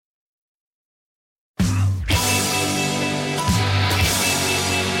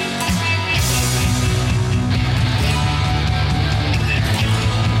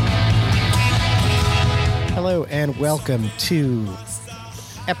and welcome to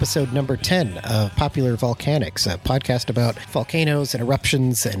episode number 10 of Popular Volcanics, a podcast about volcanoes and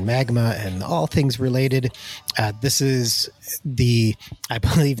eruptions and magma and all things related. This is the, I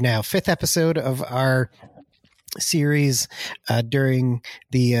believe now, 5th episode of our series during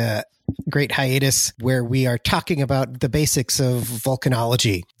the great hiatus where we are talking about the basics of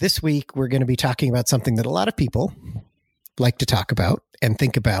volcanology. This week, we're going to be talking about something that a lot of people like to talk about and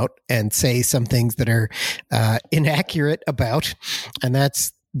think about and say some things that are inaccurate about, and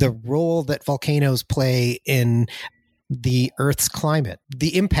that's the role that volcanoes play in the Earth's climate,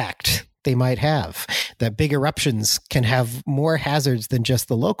 the impact they might have. That big eruptions can have more hazards than just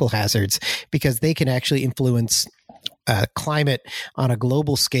the local hazards because they can actually influence climate on a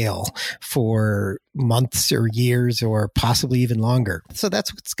global scale for months or years or possibly even longer. So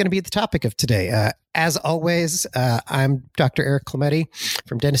that's what's going to be the topic of today. As always, I'm Dr. Eric Clementi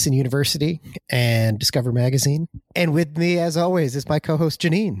from Denison University and Discover Magazine. And with me, as always, is my co-host,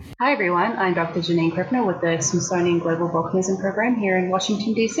 Janine. Hi, everyone. I'm Dr. Janine Krippner with the Smithsonian Global Volcanism Program here in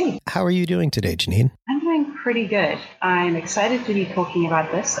Washington, D.C. How are you doing today, Janine? I'm doing pretty good. I'm excited to be talking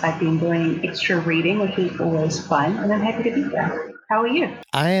about this. I've been doing extra reading, which is always fun, and I'm happy to be here. How are you?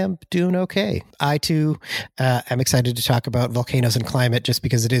 I am doing okay. I, too, am excited to talk about volcanoes and climate just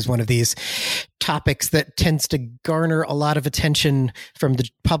because it is one of these topics that tends to garner a lot of attention from the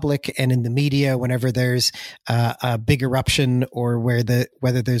public and in the media whenever there's a big eruption or whether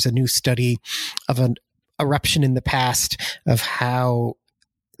there's a new study of an eruption in the past of how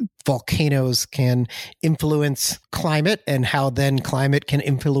volcanoes can influence climate and how then climate can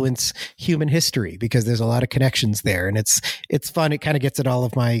influence human history, because there's a lot of connections there, and it's fun. It kind of gets at all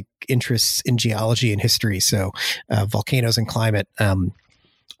of my interests in geology and history. So volcanoes and climate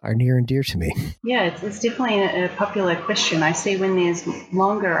are near and dear to me. Yeah, it's definitely a popular question. I see when there's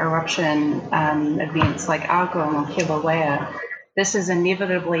longer eruption events like Argyll or Kilauea, this is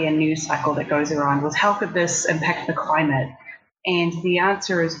inevitably a news cycle that goes around with how could this impact the climate? And the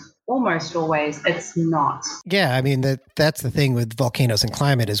answer is almost always it's not. Yeah, I mean, that's the thing with volcanoes and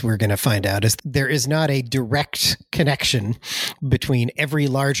climate, is we're going to find out is there is not a direct connection between every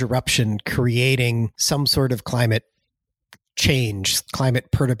large eruption creating some sort of climate change,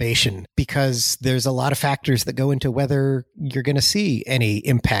 climate perturbation, because there's a lot of factors that go into whether you're going to see any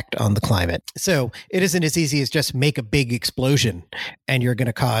impact on the climate. So it isn't as easy as just make a big explosion and you're going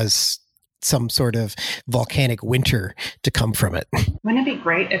to cause some sort of volcanic winter to come from it. Wouldn't it be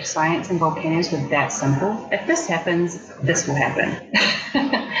great if science and volcanoes were that simple? If this happens, this will happen.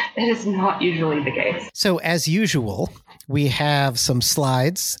 It is not usually the case. So as usual, we have some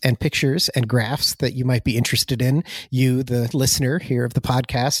slides and pictures and graphs that you might be interested in, you, the listener here of the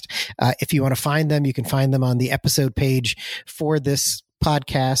podcast. If you want to find them, you can find them on the episode page for this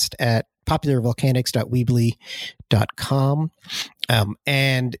podcast at popularvolcanics.weebly.com.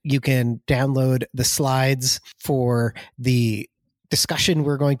 And you can download the slides for the discussion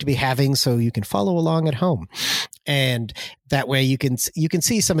we're going to be having so you can follow along at home. And that way you can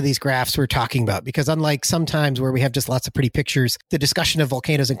see some of these graphs we're talking about, because unlike sometimes where we have just lots of pretty pictures, the discussion of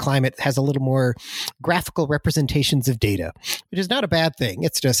volcanoes and climate has a little more graphical representations of data, which is not a bad thing.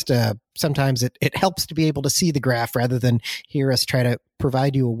 It's just sometimes it helps to be able to see the graph rather than hear us try to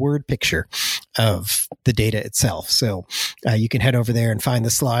provide you a word picture of the data itself. So you can head over there and find the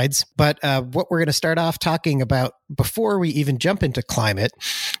slides. But what we're going to start off talking about before we even jump into climate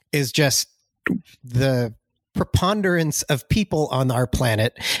is just the preponderance of people on our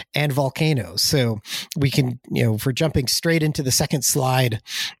planet and volcanoes. So we can, if we're jumping straight into the second slide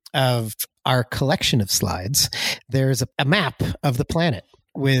of our collection of slides, there's a map of the planet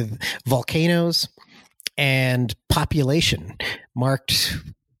with volcanoes and population marked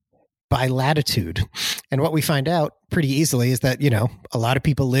by latitude. And what we find out pretty easily is that, a lot of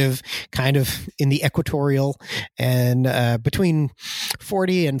people live kind of in the equatorial and between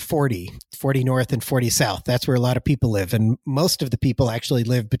 40 and 40 north and 40 south. That's where a lot of people live. And most of the people actually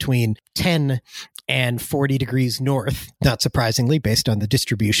live between 10 and 40 degrees north, not surprisingly, based on the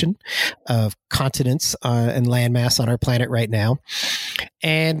distribution of continents and landmass on our planet right now.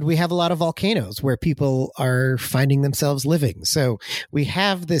 And we have a lot of volcanoes where people are finding themselves living. So we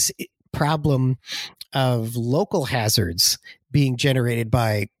have this problem of local hazards being generated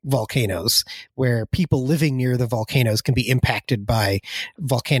by volcanoes, where people living near the volcanoes can be impacted by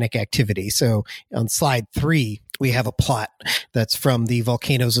volcanic activity. So on slide 3, we have a plot that's from the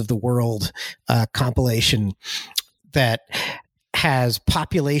Volcanoes of the World compilation that has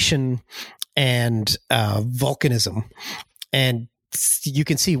population and volcanism. And you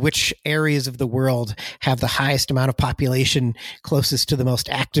can see which areas of the world have the highest amount of population closest to the most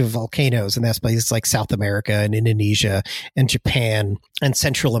active volcanoes. And that's places like South America and Indonesia and Japan and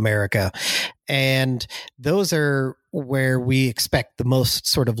Central America. And those are where we expect the most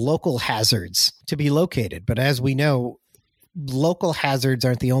sort of local hazards to be located. But as we know, local hazards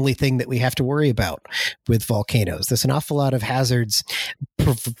aren't the only thing that we have to worry about with volcanoes. There's an awful lot of hazards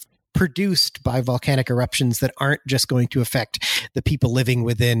produced by volcanic eruptions that aren't just going to affect the people living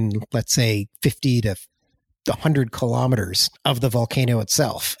within, let's say, 50 to 100 kilometers of the volcano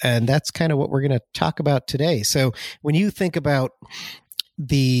itself. And that's kind of what we're going to talk about today. So when you think about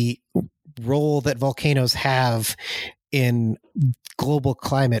the role that volcanoes have in global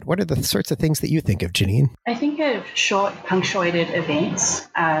climate, what are the sorts of things that you think of, Janine? I think of short, punctuated events,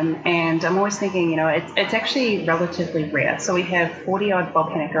 and I'm always thinking, it's actually relatively rare. So we have 40-odd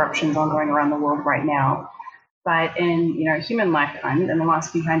volcanic eruptions ongoing around the world right now, but in human lifetime, in the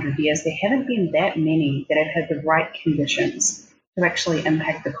last few hundred years, there haven't been that many that have had the right conditions to actually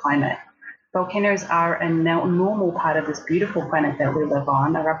impact the climate. Volcanoes are a normal part of this beautiful planet that we live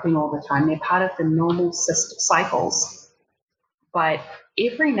on, erupting all the time. They're part of the normal cycles. But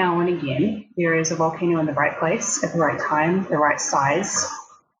every now and again, there is a volcano in the right place at the right time, the right size,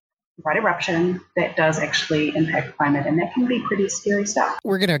 the right eruption that does actually impact climate. And that can be pretty scary stuff.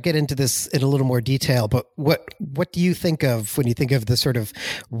 We're going to get into this in a little more detail, but what do you think of when you think of the sort of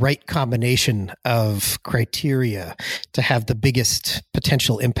right combination of criteria to have the biggest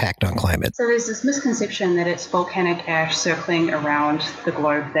potential impact on climate? So there's this misconception that it's volcanic ash circling around the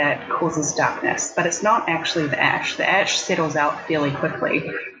globe that causes darkness, but it's not actually the ash. The ash settles out fairly quickly.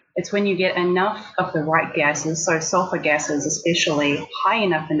 It's when you get enough of the right gases, so sulfur gases especially, high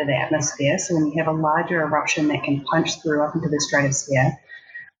enough into the atmosphere, so when you have a larger eruption that can punch through up into the stratosphere,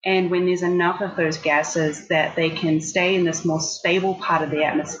 and when there's enough of those gases that they can stay in this more stable part of the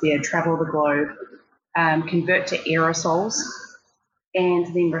atmosphere, travel the globe, convert to aerosols,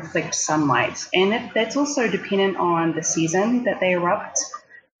 and then reflect sunlight. And that's also dependent on the season that they erupt,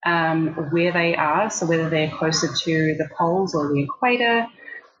 where they are, so whether they're closer to the poles or the equator,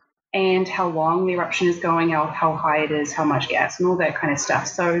 and how long the eruption is going, how high it is, how much gas, and all that kind of stuff.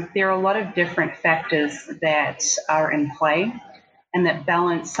 So there are a lot of different factors that are in play and that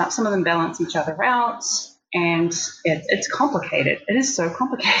balance, some of them balance each other out, and it's complicated. It is so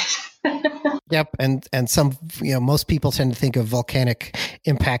complicated. Yep. And some, most people tend to think of volcanic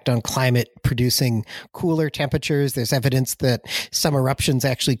impact on climate producing cooler temperatures. There's evidence that some eruptions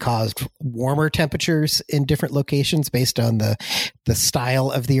actually caused warmer temperatures in different locations based on the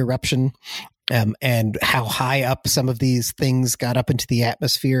style of the eruption. And how high up some of these things got up into the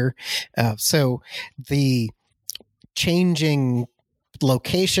atmosphere. So the changing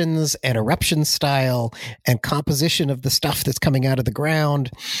locations and eruption style and composition of the stuff that's coming out of the ground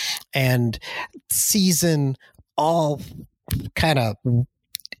and season all kind of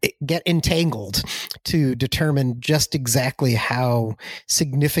get entangled to determine just exactly how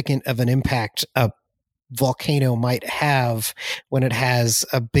significant of an impact a volcano might have when it has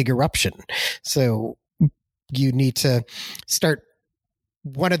a big eruption. So you need to start.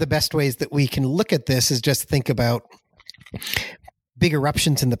 One of the best ways that we can look at this is just think about big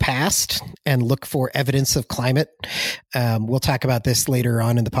eruptions in the past and look for evidence of climate. We'll talk about this later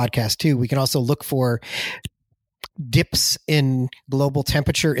on in the podcast too. We can also look for dips in global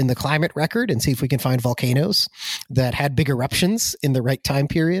temperature in the climate record and see if we can find volcanoes that had big eruptions in the right time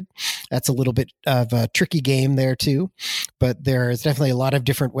period. That's a little bit of a tricky game there too, but there is definitely a lot of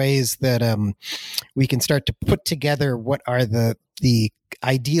different ways that we can start to put together what are the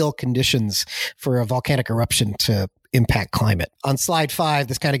ideal conditions for a volcanic eruption to impact climate. On slide 5,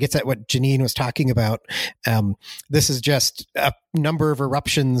 this kind of gets at what Janine was talking about. This is just a number of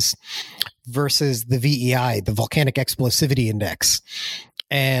eruptions versus the VEI, the Volcanic Explosivity Index.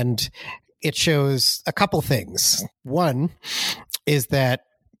 And it shows a couple things. One is that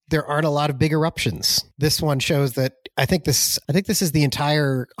there aren't a lot of big eruptions. This one shows that I think this is the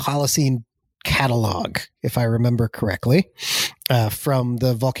entire Holocene catalog, if I remember correctly, from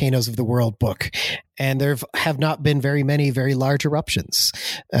the Volcanoes of the World book. And there have not been very many very large eruptions.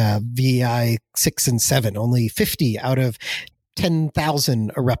 VEI 6 and 7, only 50 out of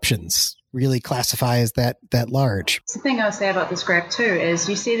 10,000 eruptions really classify as that large. Something I'll say about this graph too is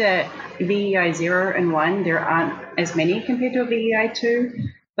you see that VEI 0 and 1, there aren't as many compared to a VEI 2.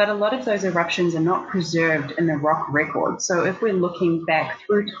 But a lot of those eruptions are not preserved in the rock record. So if we're looking back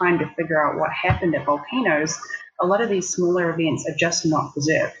through time to figure out what happened at volcanoes, a lot of these smaller events are just not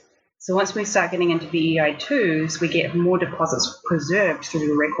preserved. So once we start getting into VEI 2s, we get more deposits preserved through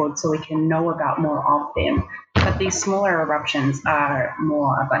the record so we can know about more of them. but these smaller eruptions are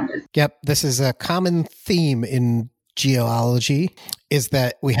more abundant. Yep, this is a common theme in geology, is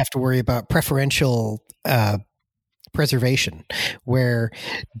that we have to worry about preferential preservation, where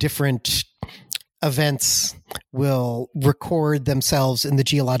different events will record themselves in the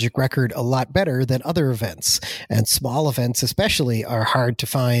geologic record a lot better than other events. And small events especially are hard to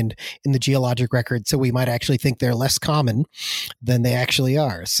find in the geologic record. So we might actually think they're less common than they actually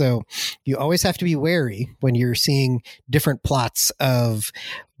are. So you always have to be wary when you're seeing different plots of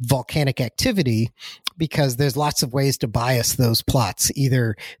volcanic activity, because there's lots of ways to bias those plots,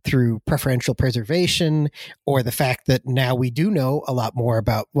 either through preferential preservation or the fact that now we do know a lot more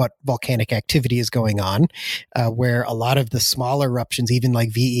about what volcanic activity is going on, where a lot of the smaller eruptions, even like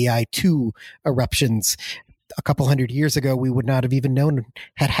VEI-2 eruptions a couple hundred years ago, we would not have even known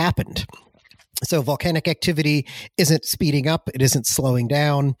had happened. So volcanic activity isn't speeding up. It isn't slowing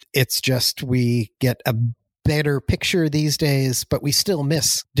down. It's just we get a better picture these days, but we still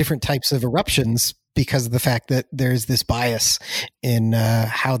miss different types of eruptions because of the fact that there's this bias in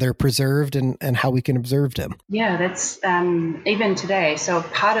how they're preserved and how we can observe them. Yeah, that's even today. So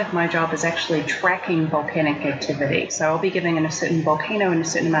part of my job is actually tracking volcanic activity. So I'll be giving a certain volcano in a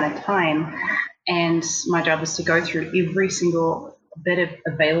certain amount of time, and my job is to go through every single bit of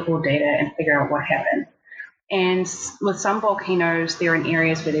available data and figure out what happened. And with some volcanoes, they're in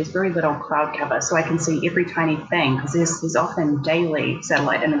areas where there's very little cloud cover, so I can see every tiny thing, because there's often daily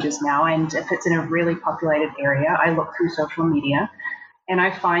satellite images now. And if it's in a really populated area, I look through social media and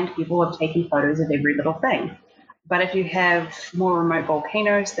I find people have taken photos of every little thing. But if you have more remote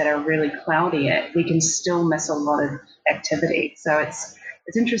volcanoes that are really cloudy, we can still miss a lot of activity. So it's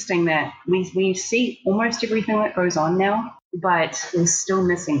interesting that we see almost everything that goes on now, but we're still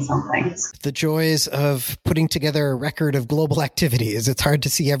missing some things. The joys of putting together a record of global activity is it's hard to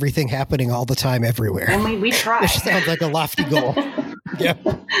see everything happening all the time everywhere. And we try. Which sounds like a lofty goal. Yeah.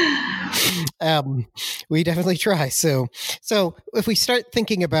 We definitely try. So if we start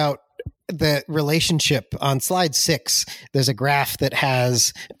thinking about the relationship on slide 6, there's a graph that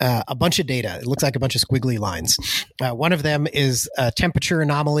has a bunch of data. It looks like a bunch of squiggly lines. One of them is a temperature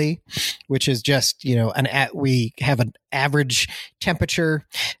anomaly, which is just, we have an average temperature,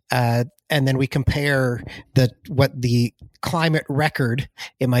 and then we compare what the climate record.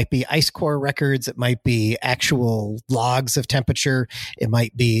 It might be ice core records. It might be actual logs of temperature. It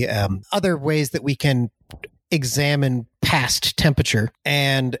might be other ways that we can examine past temperature,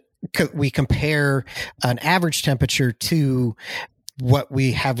 and we compare an average temperature to what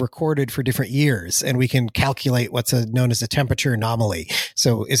we have recorded for different years, and we can calculate what's known as a temperature anomaly.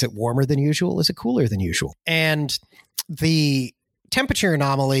 So is it warmer than usual? Is it cooler than usual? And the temperature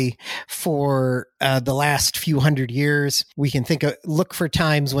anomaly for the last few hundred years, we can look for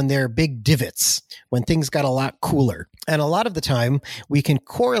times when there are big divots, when things got a lot cooler. And a lot of the time, we can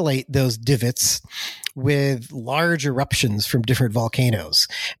correlate those divots with large eruptions from different volcanoes.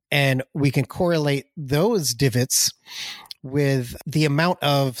 And we can correlate those divots with the amount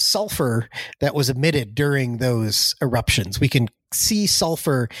of sulfur that was emitted during those eruptions. We can see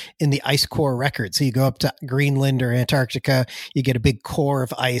sulfur in the ice core record. So you go up to Greenland or Antarctica, you get a big core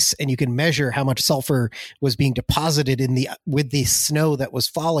of ice, and you can measure how much sulfur was being deposited with the snow that was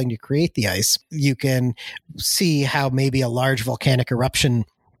falling to create the ice. You can see how maybe a large volcanic eruption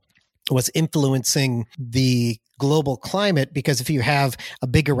was influencing the global climate, because if you have a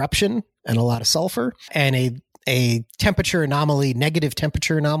big eruption and a lot of sulfur and a temperature anomaly, negative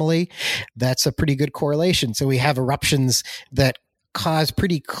temperature anomaly, that's a pretty good correlation. So we have eruptions that cause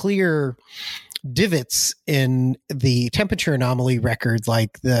pretty clear divots in the temperature anomaly record,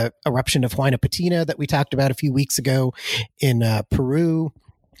 like the eruption of Huayna Patina that we talked about a few weeks ago in Peru.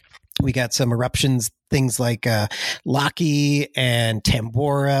 We got some eruptions, things like Laki and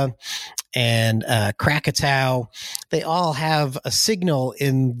Tambora and Krakatoa. They all have a signal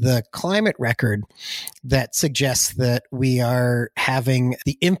in the climate record that suggests that we are having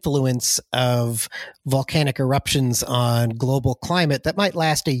the influence of volcanic eruptions on global climate that might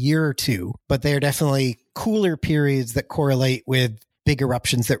last a year or two, but they're definitely cooler periods that correlate with big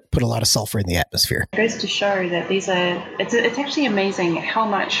eruptions that put a lot of sulfur in the atmosphere. It goes to show that it's actually amazing how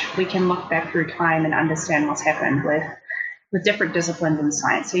much we can look back through time and understand what's happened with different disciplines in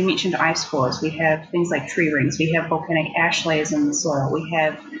science. So you mentioned ice cores. We have things like tree rings. We have volcanic ash layers in the soil. We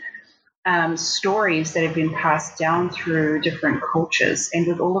have stories that have been passed down through different cultures. And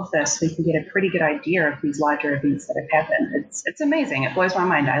with all of this, we can get a pretty good idea of these larger events that have happened. It's amazing. It blows my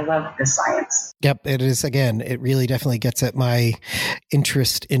mind. I love the science. Yep, it is. Again, it really definitely gets at my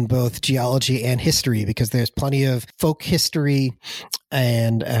interest in both geology and history, because there's plenty of folk history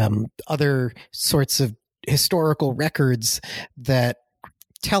and other sorts of historical records that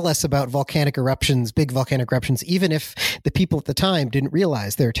tell us about volcanic eruptions, big volcanic eruptions, even if the people at the time didn't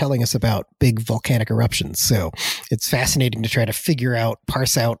realize they're telling us about big volcanic eruptions. So it's fascinating to try to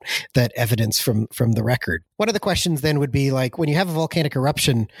parse out that evidence from the record. One of the questions then would be like, when you have a volcanic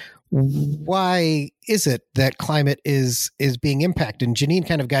eruption, why is it that climate is being impacted? And Janine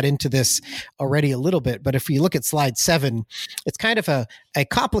kind of got into this already a little bit, but if you look at slide 7, it's kind of a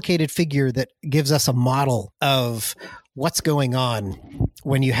complicated figure that gives us a model of what's going on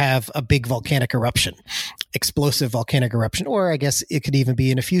when you have a big volcanic eruption, explosive volcanic eruption, or I guess it could even be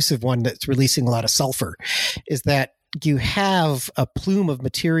an effusive one that's releasing a lot of sulfur, is that you have a plume of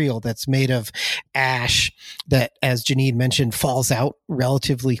material that's made of ash that, as Janine mentioned, falls out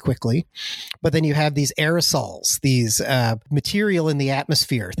relatively quickly. But then you have these aerosols, these material in the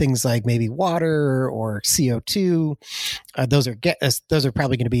atmosphere, things like maybe water or CO2. Those are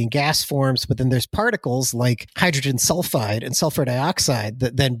probably going to be in gas forms. But then there's particles like hydrogen sulfide and sulfur dioxide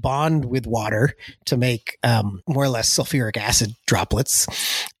that then bond with water to make more or less sulfuric acid droplets.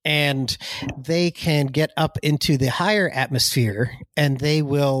 And they can get up into the higher atmosphere, and they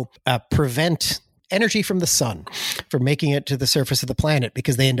will prevent energy from the sun from making it to the surface of the planet,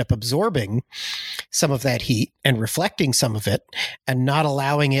 because they end up absorbing some of that heat and reflecting some of it and not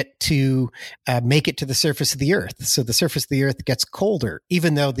allowing it to make it to the surface of the Earth. So the surface of the Earth gets colder,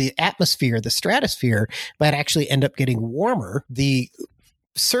 even though the atmosphere, the stratosphere, might actually end up getting warmer. The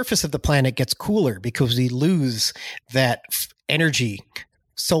surface of the planet gets cooler because we lose that energy,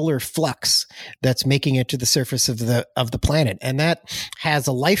 solar flux that's making it to the surface of the planet. And that has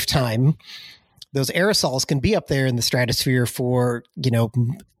a lifetime. Those aerosols can be up there in the stratosphere for,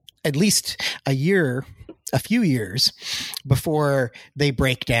 at least a few years before they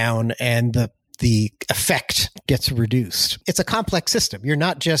break down and the effect gets reduced. It's a complex system. You're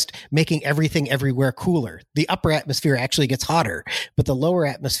not just making everything everywhere cooler. The upper atmosphere actually gets hotter, but the lower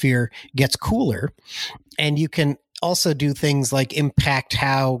atmosphere gets cooler. And you can also do things like impact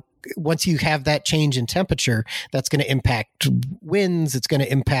how, once you have that change in temperature, that's going to impact winds. It's going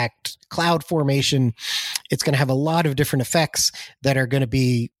to impact cloud formation. It's going to have a lot of different effects that are going to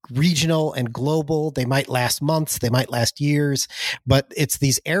be regional and global. They might last months. They might last years, but it's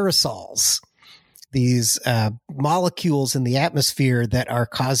these aerosols, these molecules in the atmosphere that are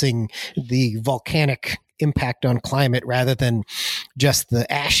causing the volcanic impact on climate, rather than just the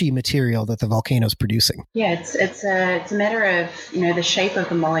ashy material that the volcano is producing. Yeah, it's a matter of the shape of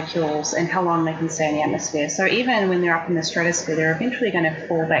the molecules and how long they can stay in the atmosphere. So even when they're up in the stratosphere, they're eventually going to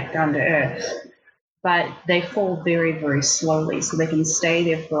fall back down to Earth, but they fall very, very slowly, so they can stay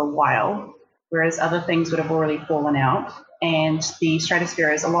there for a while, whereas other things would have already fallen out. And the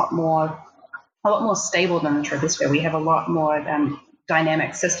stratosphere is a lot more stable than the troposphere. We have a lot more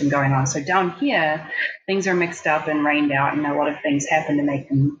dynamic system going on. So down here, things are mixed up and rained out, and a lot of things happen to make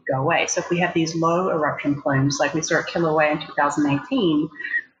them go away. So if we have these low eruption plumes, like we saw at Kilauea in 2018,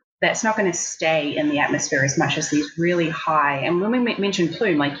 that's not going to stay in the atmosphere as much as these really high. And when we mention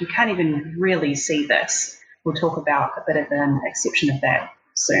plume, like you can't even really see this. We'll talk about a bit of an exception of that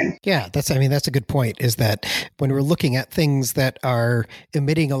soon. Yeah, that's a good point, is that when we're looking at things that are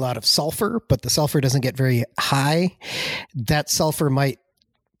emitting a lot of sulfur, but the sulfur doesn't get very high, that sulfur might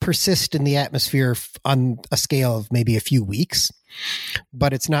persist in the atmosphere on a scale of maybe a few weeks,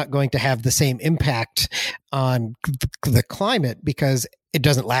 but it's not going to have the same impact on the climate because it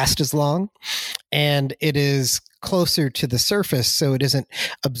doesn't last as long and it is closer to the surface, so it isn't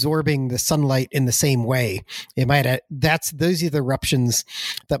absorbing the sunlight in the same way. Those are the eruptions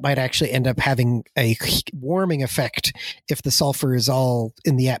that might actually end up having a warming effect if the sulfur is all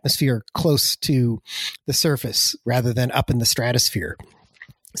in the atmosphere close to the surface rather than up in the stratosphere.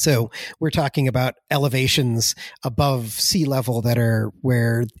 So we're talking about elevations above sea level that are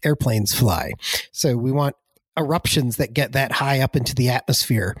where airplanes fly. So we want eruptions that get that high up into the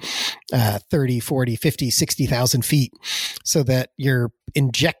atmosphere, 30, 40, 50, 60,000 feet, so that you're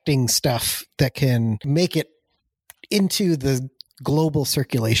injecting stuff that can make it into the global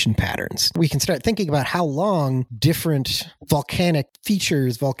circulation patterns. We can start thinking about how long different volcanic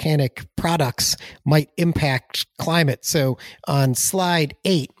features, volcanic products might impact climate. So on slide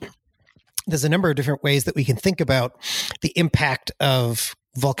 8, there's a number of different ways that we can think about the impact of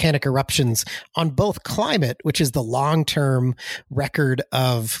volcanic eruptions on both climate, which is the long-term record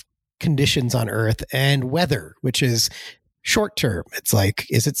of conditions on Earth, and weather, which is short-term. It's like,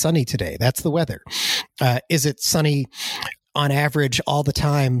 is it sunny today? That's the weather. Is it sunny on average all the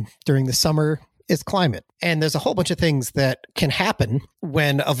time during the summer? is climate. And there's a whole bunch of things that can happen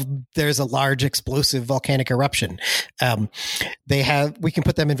when there's a large explosive volcanic eruption. We can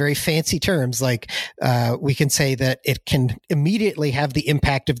put them in very fancy terms, like we can say that it can immediately have the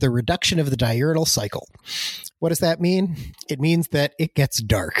impact of the reduction of the diurnal cycle. What does that mean? It means that it gets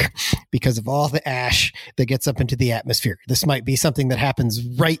dark because of all the ash that gets up into the atmosphere. This might be something that happens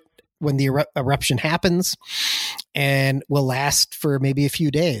right when the eruption happens and will last for maybe a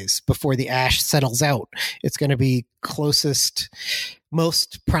few days before the ash settles out. It's going to be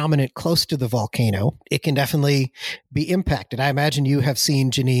most prominent close to the volcano. It can definitely be impacted. I imagine you have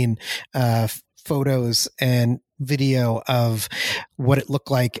seen, Janine, photos and video of what it looked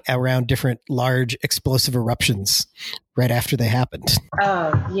like around different large explosive eruptions right after they happened.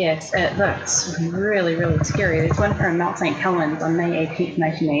 Oh, yes. It looks really, really scary. There's one from Mount St. Helens on May 18th,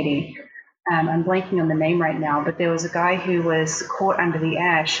 1980. I'm blanking on the name right now, but there was a guy who was caught under the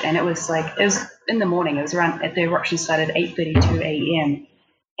ash, and it was in the morning. It was the eruption started at 8:32 a.m.,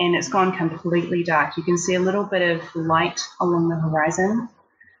 and it's gone completely dark. You can see a little bit of light along the horizon,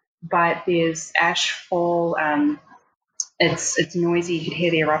 but there's ash fall. It's noisy. You could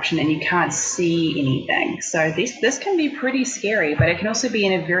hear the eruption, and you can't see anything. So this can be pretty scary, but it can also be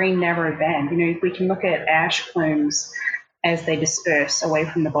in a very narrow band. We can look at ash plumes as they disperse away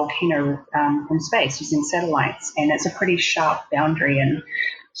from the volcano from space using satellites, and it's a pretty sharp boundary. And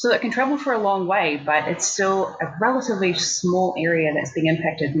so it can travel for a long way, but it's still a relatively small area that's being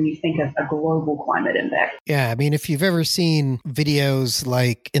impacted when you think of a global climate impact. Yeah, I mean, if you've ever seen videos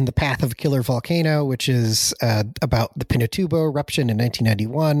like In the Path of a Killer Volcano, which is about the Pinatubo eruption in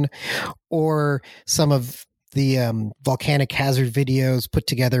 1991, or some of the volcanic hazard videos put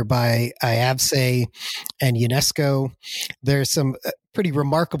together by IAVSE and UNESCO, there's some pretty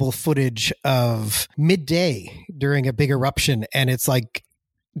remarkable footage of midday during a big eruption, and it's like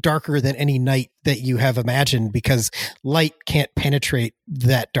darker than any night that you have imagined because light can't penetrate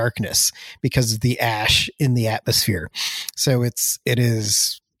that darkness because of the ash in the atmosphere. So it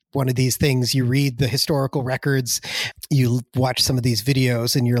is one of these things. You read the historical records, you watch some of these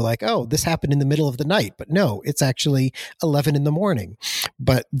videos, and you're like, oh, this happened in the middle of the night. But no, it's actually 11 in the morning.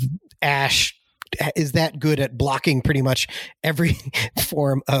 But ash is that good at blocking pretty much every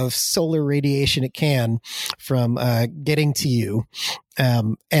form of solar radiation it can from getting to you.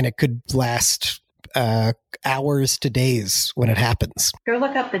 And it could last hours to days when it happens. Go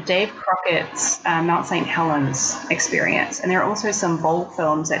look up the Dave Crockett's Mount St. Helens experience. And there are also some Bold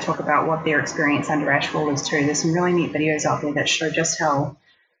films that talk about what their experience under ashfall is too. There's some really neat videos out there that show just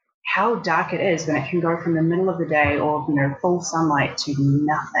how dark it is when it can go from the middle of the day or full sunlight to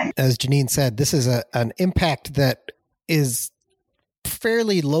nothing. As Janine said, this is an impact that is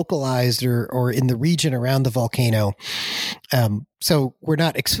fairly localized or in the region around the volcano. So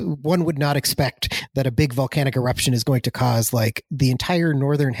one would not expect that a big volcanic eruption is going to cause like the entire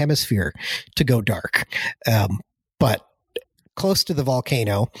northern hemisphere to go dark. But close to the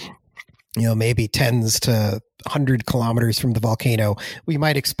volcano, maybe tens to 100 kilometers from the volcano, we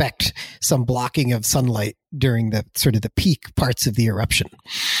might expect some blocking of sunlight during the sort of the peak parts of the eruption.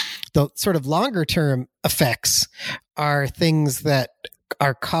 The sort of longer term effects are things that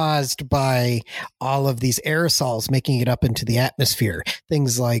are caused by all of these aerosols making it up into the atmosphere.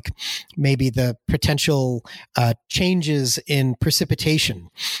 Things like maybe the potential changes in precipitation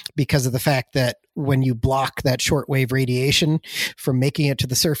because of the fact that when you block that shortwave radiation from making it to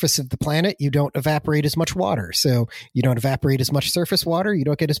the surface of the planet, you don't evaporate as much water. So you don't evaporate as much surface water, you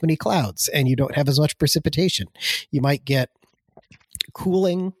don't get as many clouds, and you don't have as much precipitation. You might get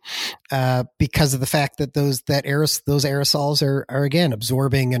cooling because of the fact that those aerosols are again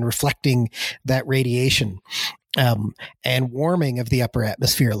absorbing and reflecting that radiation, and warming of the upper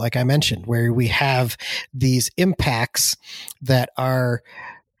atmosphere, like I mentioned, where we have these impacts that are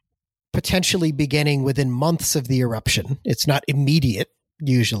potentially beginning within months of the eruption. It's not immediate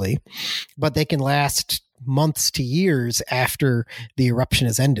usually, but they can last months to years after the eruption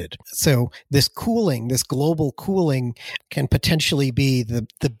has ended. So this global cooling can potentially be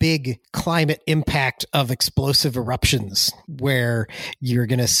the big climate impact of explosive eruptions, where you're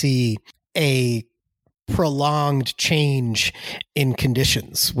going to see a prolonged change in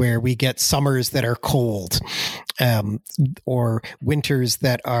conditions where we get summers that are cold, or winters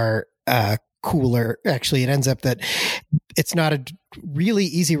that are cooler. Actually, it ends up that it's not a really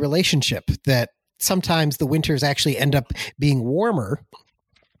easy relationship, that sometimes the winters actually end up being warmer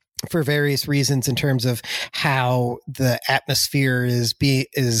for various reasons in terms of how the atmosphere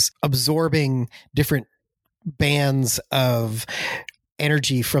is absorbing different bands of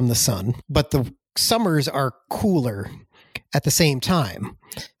energy from the sun. But the summers are cooler at the same time.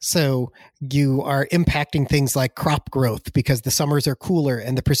 So you are impacting things like crop growth because the summers are cooler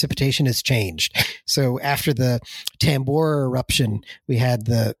and the precipitation has changed. So after the Tambora eruption, we had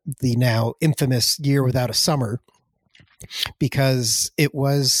the now infamous year without a summer because it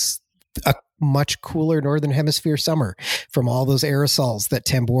was a much cooler northern hemisphere summer from all those aerosols that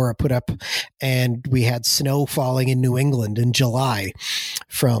Tambora put up, and we had snow falling in New England in July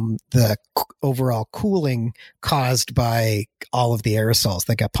from the overall cooling caused by all of the aerosols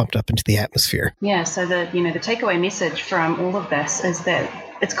that got pumped up into the atmosphere. Yeah, so the takeaway message from all of this is that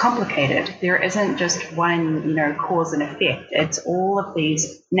it's complicated. There isn't just one, cause and effect. It's all of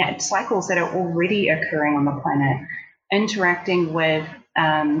these cycles that are already occurring on the planet, interacting with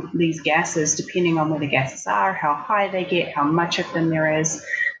these gases, depending on where the gases are, how high they get, how much of them there is.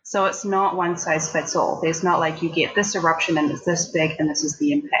 So it's not one size fits all. There's not like you get this eruption and it's this big and this is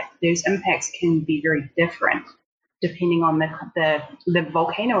the impact. Those impacts can be very different depending on the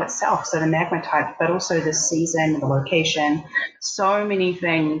volcano itself, so the magma type, but also the season, the location. So many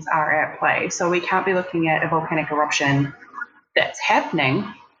things are at play. So we can't be looking at a volcanic eruption that's happening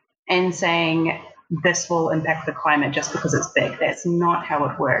and saying this will impact the climate just because it's big. That's not how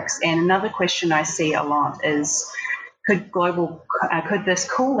it works. And another question I see a lot is, could this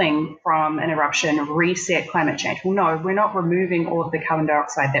cooling from an eruption reset climate change? Well, no, we're not removing all of the carbon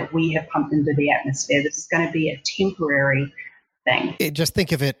dioxide that we have pumped into the atmosphere. This is going to be a temporary thing. Just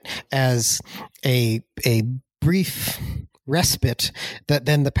think of it as a brief respite that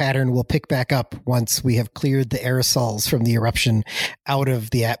then the pattern will pick back up once we have cleared the aerosols from the eruption out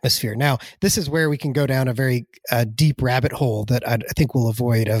of the atmosphere. Now, this is where we can go down a very deep rabbit hole that I think we'll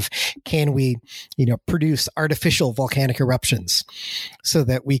avoid of, can we, produce artificial volcanic eruptions so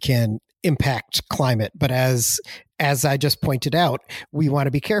that we can impact climate? But as I just pointed out, we want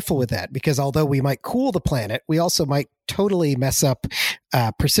to be careful with that because although we might cool the planet, we also might totally mess up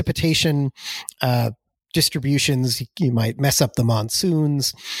precipitation, distributions. You might mess up the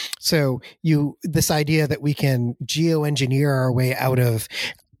monsoons. So this idea that we can geoengineer our way out of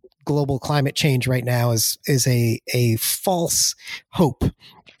global climate change right now is a false hope,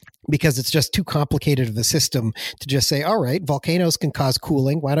 because it's just too complicated of a system to just say, all right, volcanoes can cause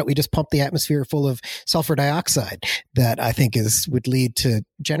cooling. Why don't we just pump the atmosphere full of sulfur dioxide? That I think would lead to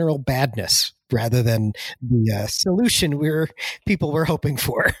general badness rather than the solution people were hoping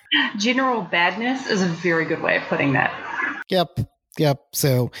for. General badness is a very good way of putting that. Yep.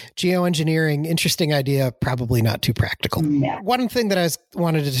 So geoengineering, interesting idea, probably not too practical. Yeah. One thing that I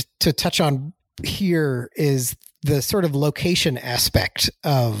wanted to touch on here is the sort of location aspect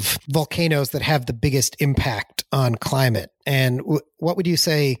of volcanoes that have the biggest impact on climate. And what would you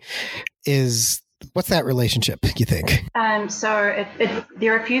say what's that relationship, you think? So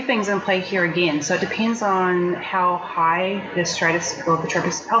there are a few things in play here again. So it depends on how high the stratosphere, or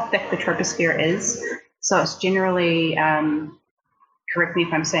how thick the troposphere is. So it's generally, correct me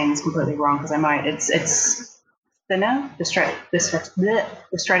if I'm saying this completely wrong, because I might, it's thinner. The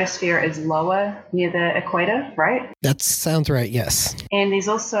stratosphere is lower near the equator, right? That sounds right, yes. And there's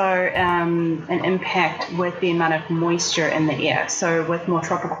also an impact with the amount of moisture in the air. So with more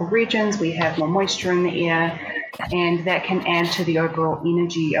tropical regions, we have more moisture in the air, and that can add to the overall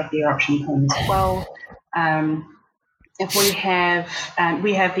energy of the eruption cone as well. If we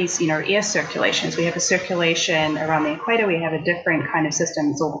have these, air circulations, we have a circulation around the equator, we have a different kind of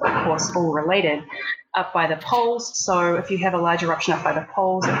system. It's all, of course, all related up by the poles. So if you have a large eruption up by the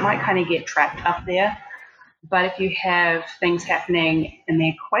poles, it might kind of get trapped up there. But if you have things happening in the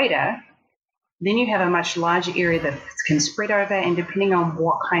equator, then you have a much larger area that can spread over, and depending on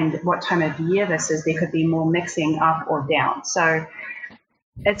what time of year this is, there could be more mixing up or down. So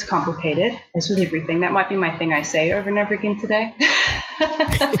it's complicated, as with everything. That might be my thing I say over and over again today.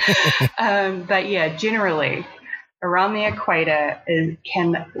 But yeah, generally, around the equator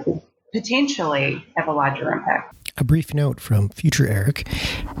can potentially have a larger impact. A brief note from future Eric.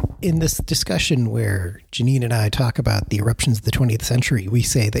 In this discussion where Janine and I talk about the eruptions of the 20th century, we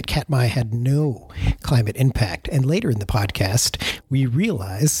say that Katmai had no climate impact. And later in the podcast, we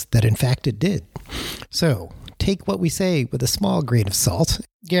realize that in fact it did. So take what we say with a small grain of salt.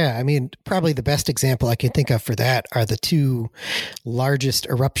 Yeah, I mean, probably the best example I can think of for that are the two largest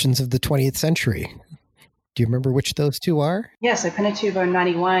eruptions of the 20th century. Do you remember which those two are? Yeah, so Pinatubo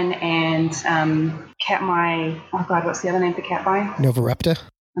 91 and Katmai. Oh God, what's the other name for Katmai? Novarupta.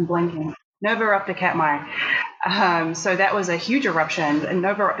 I'm blanking. Novarupta Katmai. So that was a huge eruption, and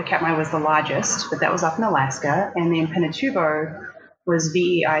Novarupta Katmai was the largest, but that was up in Alaska. And then Pinatubo was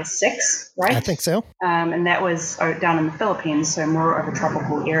VEI 6, right? I think so. And that was down in the Philippines, so more of a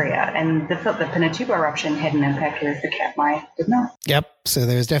tropical area. And the Pinatubo eruption had an impact with the Katmai did not. Yep. So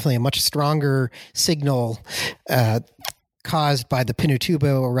there's definitely a much stronger signal caused by the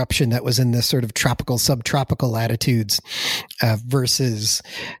Pinatubo eruption that was in the sort of tropical, subtropical latitudes versus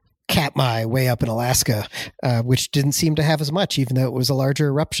Katmai way up in Alaska, which didn't seem to have as much, even though it was a larger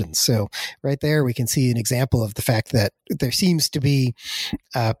eruption. So right there, we can see an example of the fact that there seems to be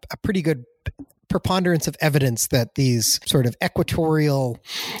a pretty good preponderance of evidence that these sort of equatorial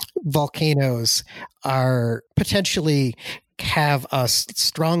volcanoes are potentially have a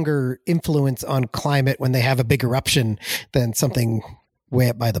stronger influence on climate when they have a big eruption than something way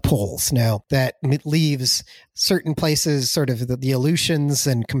up by the poles. Now, that leaves certain places, sort of the Aleutians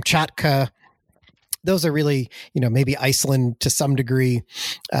and Kamchatka. Those are really, maybe Iceland to some degree.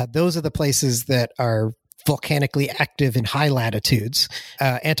 Those are the places that are volcanically active in high latitudes.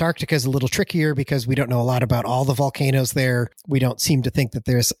 Antarctica is a little trickier because we don't know a lot about all the volcanoes there. We don't seem to think that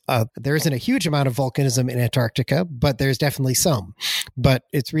there isn't a huge amount of volcanism in Antarctica, but there's definitely some. But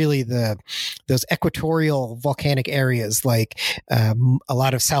it's really those equatorial volcanic areas like a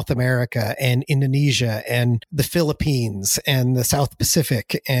lot of South America and Indonesia and the Philippines and the South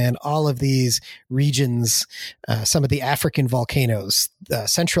Pacific and all of these regions, some of the African volcanoes,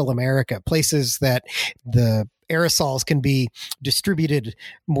 Central America, places that the aerosols can be distributed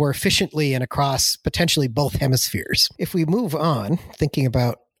more efficiently and across potentially both hemispheres. If we move on, thinking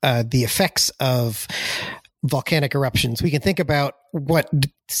about the effects of volcanic eruptions, we can think about what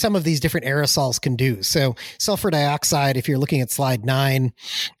some of these different aerosols can do. So sulfur dioxide, if you're looking at slide 9,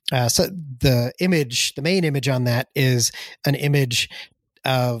 so the main image on that is an image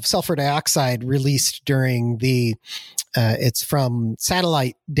of sulfur dioxide released during it's from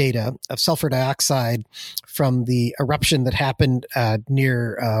satellite data of sulfur dioxide from the eruption that happened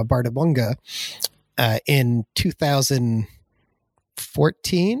near Bardabunga in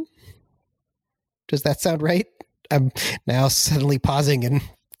 2014. Does that sound right? I'm now suddenly pausing and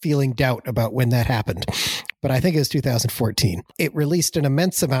feeling doubt about when that happened, but I think it was 2014. It released an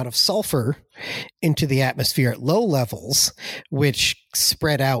immense amount of sulfur into the atmosphere at low levels, which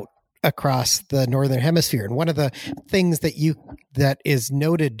spread out across the northern hemisphere. And one of the things that is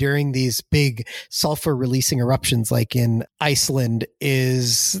noted during these big sulfur releasing eruptions, like in Iceland,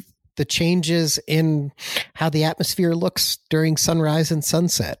 is the changes in how the atmosphere looks during sunrise and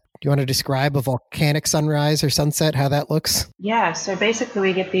sunset. Do you want to describe a volcanic sunrise or sunset, how that looks? Yeah, so basically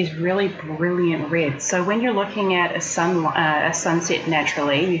we get these really brilliant reds. So when you're looking at a sunset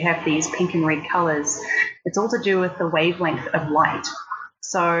naturally, you have these pink and red colors. It's all to do with the wavelength of light.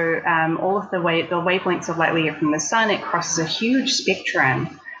 So all of the wavelengths of light we get from the sun, it crosses a huge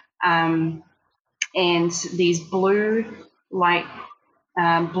spectrum. And these blue lights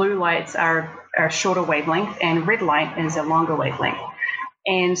are a shorter wavelength, and red light is a longer wavelength.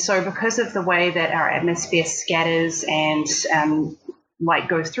 And so because of the way that our atmosphere scatters and light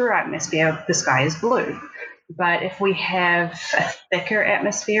goes through our atmosphere, the sky is blue. But if we have a thicker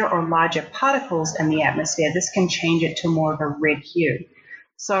atmosphere or larger particles in the atmosphere, this can change it to more of a red hue.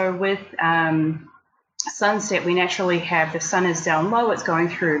 So with sunset, we naturally have the sun is down low, it's going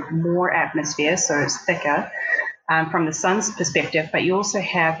through more atmosphere, so it's thicker from the sun's perspective, but you also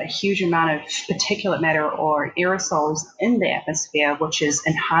have a huge amount of particulate matter or aerosols in the atmosphere, which is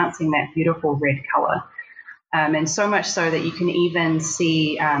enhancing that beautiful red color. And so much so that you can even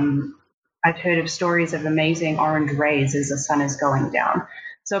see, I've heard of stories of amazing orange rays as the sun is going down.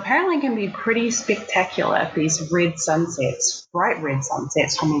 So apparently it can be pretty spectacular, these red sunsets, bright red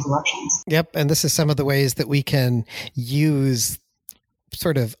sunsets from these eruptions. Yep, and this is some of the ways that we can use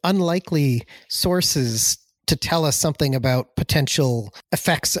sort of unlikely sources to tell us something about potential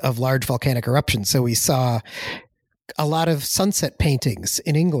effects of large volcanic eruptions. So we saw a lot of sunset paintings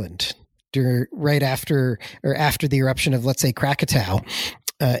in England right after the eruption of, let's say, Krakatoa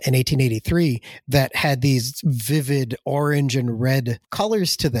in 1883 that had these vivid orange and red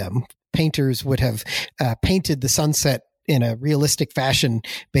colors to them. Painters would have painted the sunset in a realistic fashion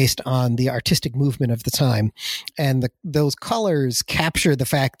based on the artistic movement of the time. And those colors capture the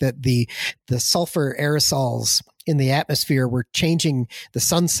fact that the sulfur aerosols in the atmosphere were changing the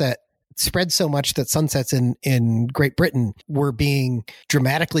sunset, spread so much that sunsets in Great Britain were being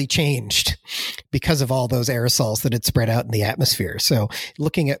dramatically changed because of all those aerosols that had spread out in the atmosphere. So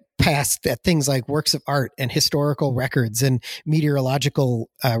looking at things like works of art and historical records and meteorological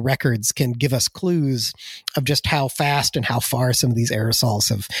records can give us clues of just how fast and how far some of these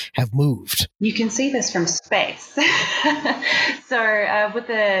aerosols have moved. You can see this from space. So with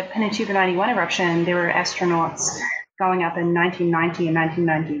the Pinatubo 91 eruption, there were astronauts going up in 1990 and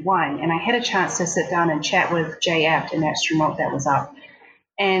 1991. And I had a chance to sit down and chat with Jay Abt, an astronaut that was up.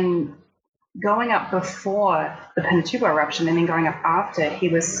 And going up before the Pinatubo eruption and then going up after, he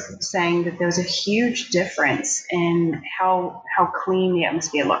was saying that there was a huge difference in how clean the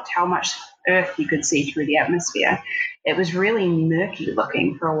atmosphere looked, how much Earth you could see through the atmosphere. It was really murky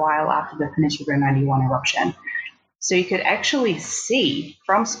looking for a while after the Pinatubo 91 eruption. So you could actually see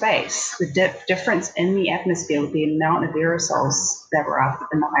from space the difference in the atmosphere with the amount of aerosols that were up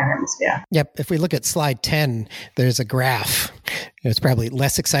in the higher atmosphere. Yep. If we look at slide 10, there's a graph. It's probably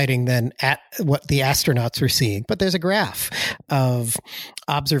less exciting than at what the astronauts were seeing, but there's a graph of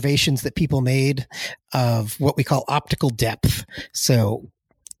observations that people made of what we call optical depth. So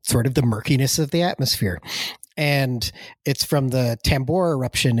sort of the murkiness of the atmosphere. And it's from the Tambora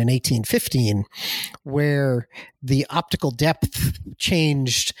eruption in 1815, where the optical depth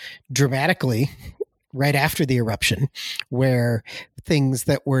changed dramatically right after the eruption, where things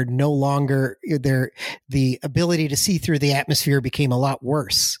that were no longer there, the ability to see through the atmosphere became a lot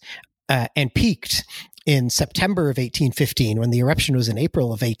worse and peaked in September of 1815, when the eruption was in April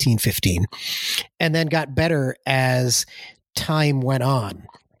of 1815, and then got better as time went on,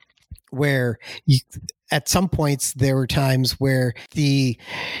 where at some points there were times where the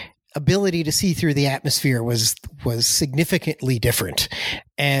ability to see through the atmosphere was significantly different.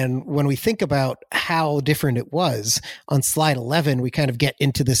 And when we think about how different it was, on slide 11, we kind of get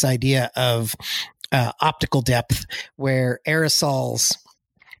into this idea of optical depth, where aerosols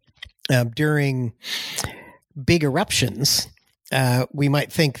during big eruptions, we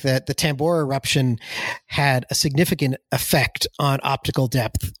might think that the Tambora eruption had a significant effect on optical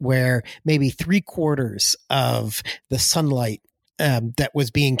depth, where maybe 3/4 of the sunlight that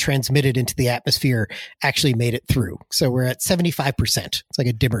was being transmitted into the atmosphere actually made it through. So we're at 75%. It's like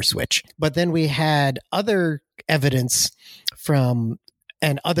a dimmer switch. But then we had other evidence from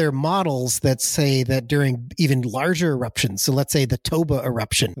and other models that say that during even larger eruptions, so let's say the Toba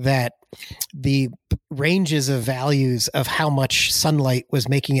eruption, that the ranges of values of how much sunlight was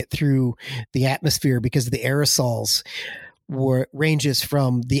making it through the atmosphere because of the aerosols were ranges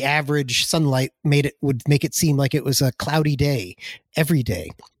from the average sunlight would make it seem like it was a cloudy day every day,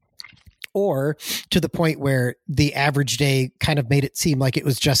 or to the point where the average day kind of made it seem like it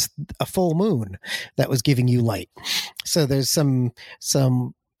was just a full moon that was giving you light. So there's some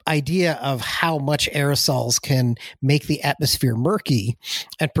idea of how much aerosols can make the atmosphere murky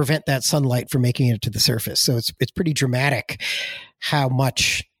and prevent that sunlight from making it to the surface. So it's pretty dramatic how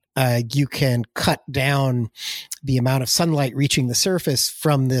much you can cut down the amount of sunlight reaching the surface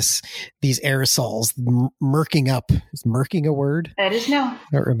from these aerosols murking up. Is murking a word? It is now. I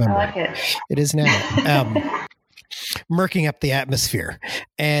don't remember. I like it. It is now. Murking up the atmosphere.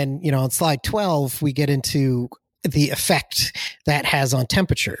 And, on slide 12, we get into the effect that has on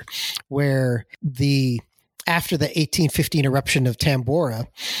temperature, where after the 1815 eruption of Tambora,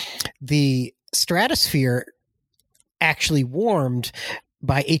 the stratosphere actually warmed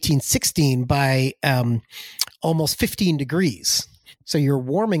by 1816 by almost 15 degrees. So you're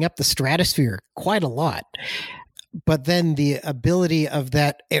warming up the stratosphere quite a lot. But then the ability of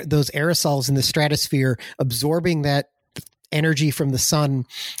those aerosols in the stratosphere absorbing that energy from the sun,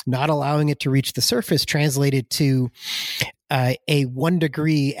 not allowing it to reach the surface, translated to a 1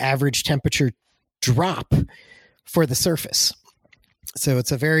 degree average temperature drop for the surface. So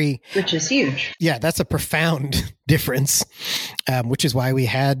it's which is huge. Yeah, that's a profound difference, which is why we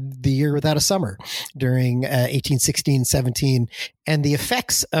had the year without a summer during 1816-17. And the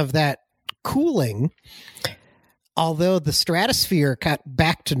effects of that cooling, although the stratosphere got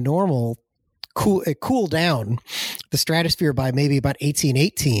back to normal, it cooled down the stratosphere by maybe about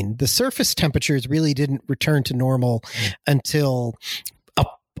 1818. The surface temperatures really didn't return to normal until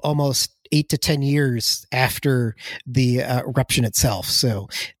almost 8 to 10 years after the eruption itself. So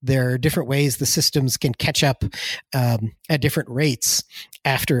there are different ways the systems can catch up at different rates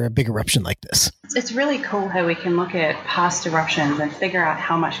after a big eruption like this. It's really cool how we can look at past eruptions and figure out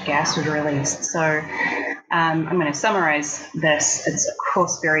how much gas was released. So I'm going to summarize this. It's, of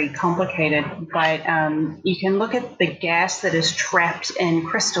course, very complicated, but you can look at the gas that is trapped in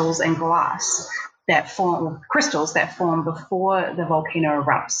crystals and glass crystals that form before the volcano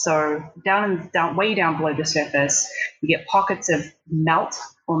erupts. So way down below the surface, you get pockets of melt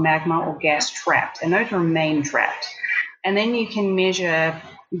or magma or gas trapped, and those remain trapped. And then you can measure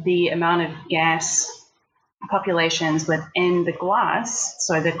the amount of gas populations within the glass,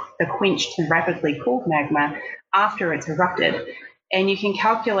 so the quenched and rapidly cooled magma after it's erupted. And you can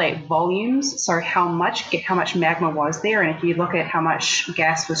calculate volumes, so how much magma was there. And if you look at how much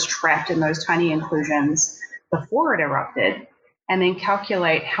gas was trapped in those tiny inclusions before it erupted, and then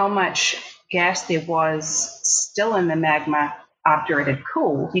calculate how much gas there was still in the magma after it had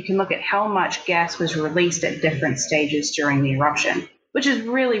cooled, you can look at how much gas was released at different stages during the eruption, which is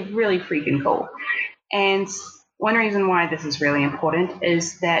really, really freaking cool. And one reason why this is really important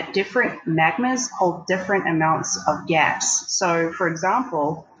is that different magmas hold different amounts of gas. So, for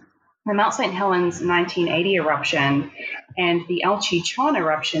example, the Mount St. Helens 1980 eruption and the El Chichon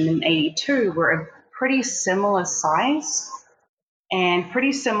eruption in 82 were a pretty similar size and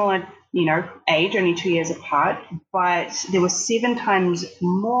pretty similar, age, only 2 years apart, but there was 7 times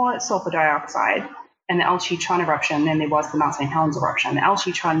more sulfur dioxide in the El Chichon eruption than there was the Mount St. Helens eruption. The El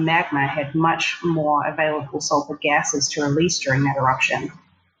Chichon magma had much more available sulfur gases to release during that eruption.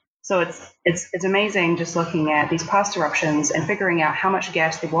 So it's amazing just looking at these past eruptions and figuring out how much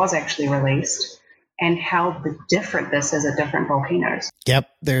gas there was actually released and how different this is at different volcanoes. Yep,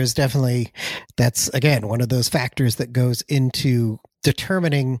 there's definitely, that's again one of those factors that goes into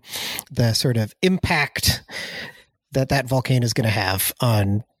determining the sort of impact that volcano is going to have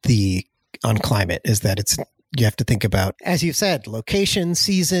on climate, is that you have to think about, as you've said, location,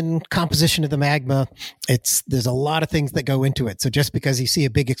 season, composition of the magma. There's a lot of things that go into it. So just because you see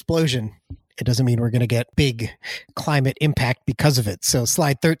a big explosion, it doesn't mean we're going to get big climate impact because of it. So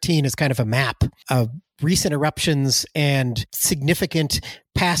slide 13 is kind of a map of recent eruptions and significant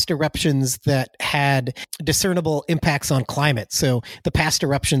past eruptions that had discernible impacts on climate. So the past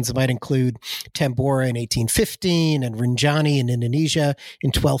eruptions might include Tambora in 1815 and Rinjani in Indonesia in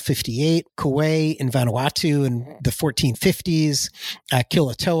 1258, Kauai in Vanuatu in the 1450s,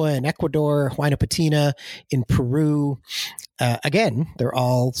 Kilauea in Ecuador, Huayna Patina in Peru. Again, they're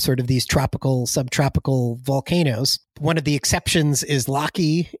all sort of these tropical, subtropical volcanoes. One of the exceptions is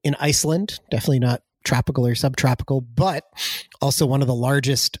Laki in Iceland, definitely not tropical or subtropical, but also one of the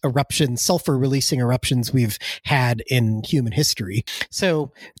largest sulfur-releasing eruptions we've had in human history.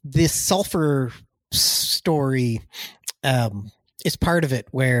 So this sulfur story is part of it,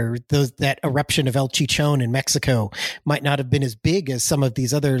 where that eruption of El Chichon in Mexico might not have been as big as some of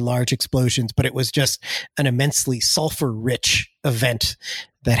these other large explosions, but it was just an immensely sulfur-rich event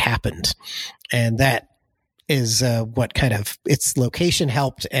that happened. And that is what kind of its location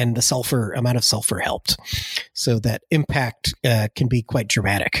helped, and the amount of sulfur helped. So that impact can be quite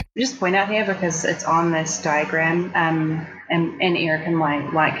dramatic. Just point out here, because it's on this diagram, and Eric and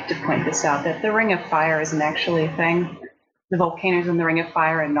like to point this out, that the Ring of Fire isn't actually a thing. The volcanoes in the Ring of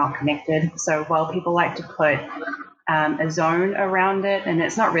Fire are not connected. So while people like to put a zone around it, and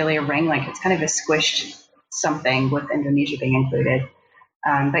it's not really a ring, like it's kind of a squished something with Indonesia being included.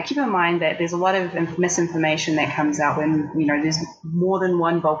 But keep in mind that there's a lot of misinformation that comes out when, there's more than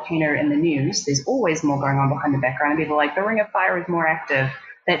one volcano in the news. There's always more going on behind the background. People are like, the Ring of Fire is more active.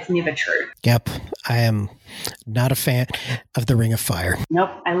 That's never true. Yep. I am not a fan of the Ring of Fire.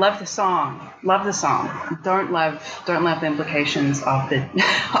 Nope. I love the song. Love the song. Don't love the implications of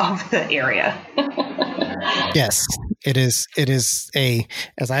the area. Yes. It is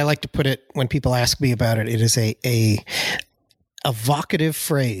as I like to put it when people ask me about it, it is a evocative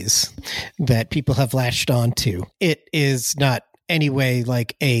phrase that people have latched on to. It is not anyway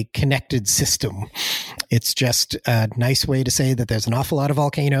like a connected system. It's just a nice way to say that there's an awful lot of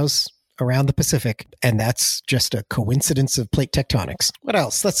volcanoes around the Pacific, and that's just a coincidence of plate tectonics. What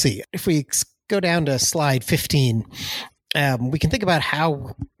else? Let's see. If we go down to slide 15, we can think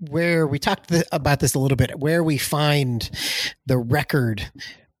about where we talked about this a little bit, where we find the record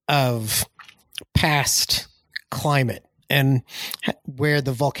of past climate and where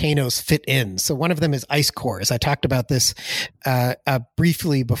the volcanoes fit in. So one of them is ice cores. I talked about this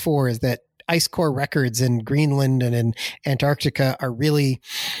briefly before, is that ice core records in Greenland and in Antarctica are really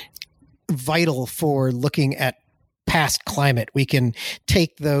vital for looking at past climate. We can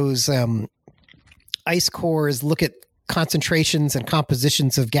take those ice cores, look at concentrations and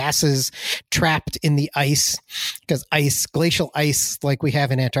compositions of gases trapped in the ice, because glacial ice like we have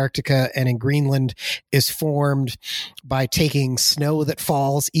in Antarctica and in Greenland is formed by taking snow that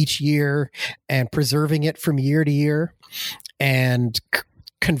falls each year and preserving it from year to year and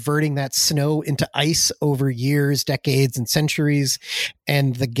converting that snow into ice over years, decades, and centuries.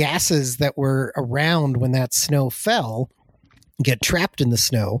 And the gases that were around when that snow fell get trapped in the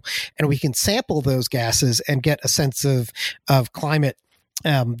snow, and we can sample those gases and get a sense of climate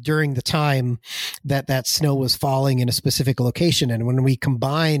during the time that snow was falling in a specific location. And when we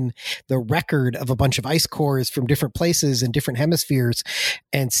combine the record of a bunch of ice cores from different places in different hemispheres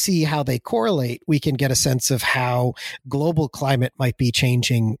and see how they correlate, we can get a sense of how global climate might be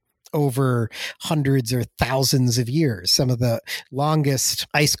changing over hundreds or thousands of years. Some of the longest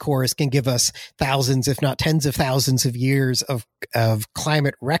ice cores can give us thousands, if not tens of thousands of years of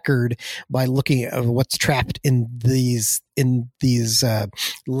climate record by looking at what's trapped in these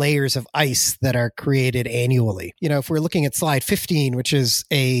layers of ice that are created annually. If we're looking at slide 15, which is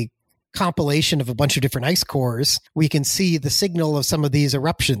a compilation of a bunch of different ice cores, we can see the signal of some of these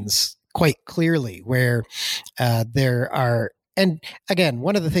eruptions quite clearly, where there are. And again,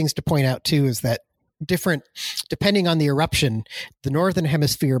 one of the things to point out too is that depending on the eruption, the northern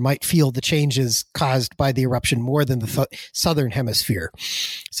hemisphere might feel the changes caused by the eruption more than the southern hemisphere.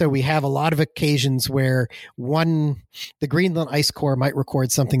 So we have a lot of occasions where the Greenland ice core might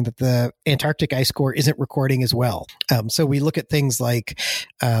record something that the Antarctic ice core isn't recording as well. So we look at things like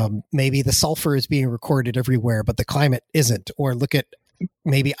maybe the sulfur is being recorded everywhere, but the climate isn't, or look at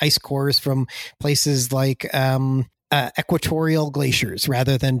maybe ice cores from places like equatorial glaciers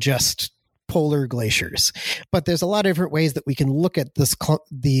rather than just polar glaciers. But there's a lot of different ways that we can look at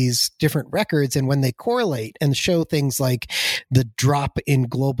these different records, and when they correlate and show things like the drop in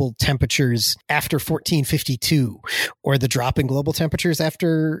global temperatures after 1452 or the drop in global temperatures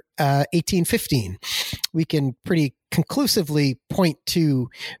after 1815, we can pretty conclusively point to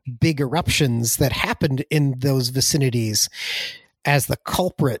big eruptions that happened in those vicinities as the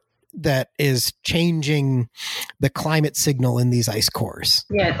culprit that is changing the climate signal in these ice cores.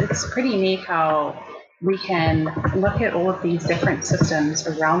 Yeah, it's pretty neat how we can look at all of these different systems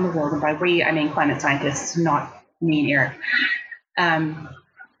around the world. And by we, I mean climate scientists, not me and Eric.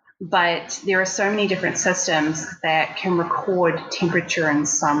 But there are so many different systems that can record temperature in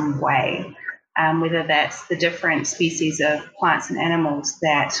some way, whether that's the different species of plants and animals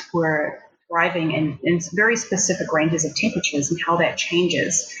that were thriving in very specific ranges of temperatures and how that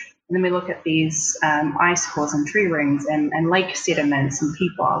changes. And then we look at these ice cores and tree rings and lake sediments and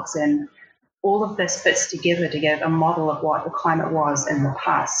peat bogs, and all of this fits together to give a model of what the climate was in the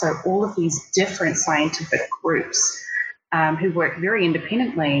past. So all of these different scientific groups who work very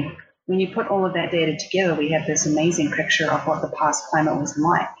independently, when you put all of that data together, we have this amazing picture of what the past climate was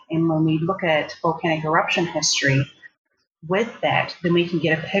like. And when we look at volcanic eruption history with that, then we can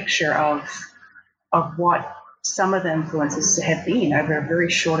get a picture of what some of the influences have been over a very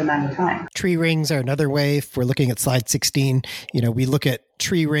short amount of time. Tree rings are another way. If we're looking at slide 16, we look at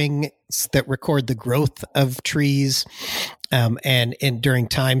tree rings that record the growth of trees. And during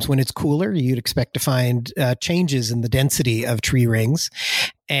times when it's cooler, you'd expect to find changes in the density of tree rings.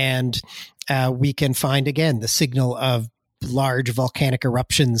 And we can find, again, the signal of large volcanic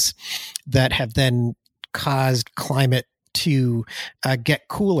eruptions that have then caused climate to get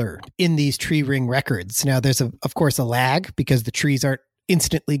cooler in these tree ring records. Now, there's, of course, a lag because the trees aren't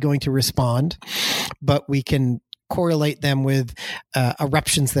instantly going to respond, but we can correlate them with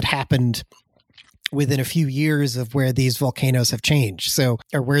eruptions that happened within a few years of where these volcanoes have changed,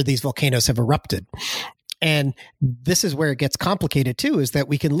 or where these volcanoes have erupted. And this is where it gets complicated too, is that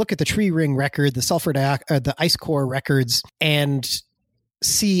we can look at the tree ring record, the ice core records, and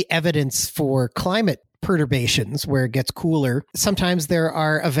see evidence for climate perturbations where it gets cooler. Sometimes there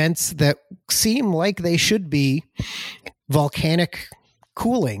are events that seem like they should be volcanic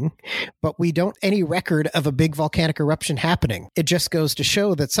cooling, but we don't any record of a big volcanic eruption happening. It just goes to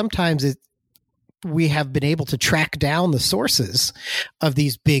show that sometimes we have been able to track down the sources of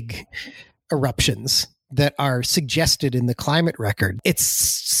these big eruptions that are suggested in the climate record. It's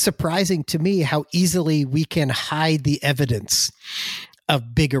surprising to me how easily we can hide the evidence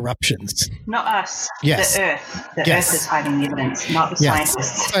of big eruptions. Not us. Yes. The Earth. The Yes. Earth is hiding the evidence, not the Yes.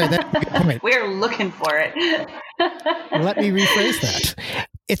 scientists. Sorry, that's a good point. We're looking for it. Let me rephrase that.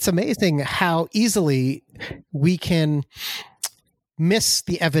 It's amazing how easily we can miss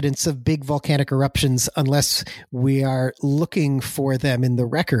the evidence of big volcanic eruptions unless we are looking for them in the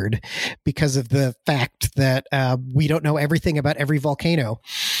record, because of the fact that we don't know everything about every volcano,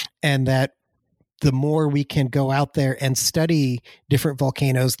 and that the more we can go out there and study different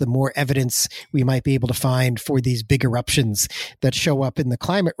volcanoes, the more evidence we might be able to find for these big eruptions that show up in the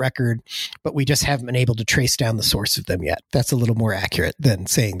climate record, but we just haven't been able to trace down the source of them yet. That's a little more accurate than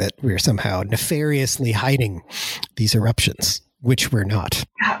saying that we're somehow nefariously hiding these eruptions, which we're not.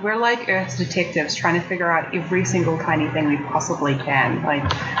 We're like Earth detectives trying to figure out every single tiny thing we possibly can.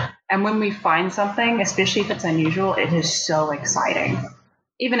 And when we find something, especially if it's unusual, it is so exciting.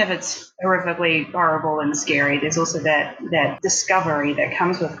 Even if it's horrifically horrible and scary, there's also that discovery that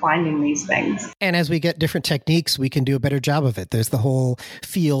comes with finding these things. And as we get different techniques, we can do a better job of it. There's the whole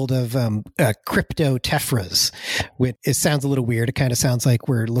field of cryptotephras. It sounds a little weird. It kind of sounds like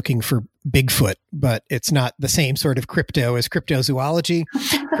we're looking for Bigfoot, but it's not the same sort of crypto as cryptozoology.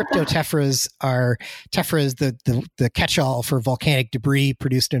 Cryptotephras are the catch-all for volcanic debris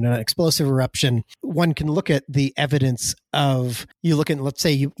produced in an explosive eruption. One can look at the evidence of, you look at, let's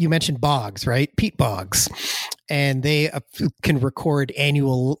say you mentioned bogs, right? Peat bogs, and they can record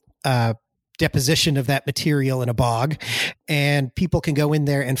annual deposition of that material in a bog, and people can go in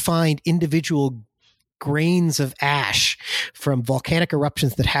there and find individual grains of ash from volcanic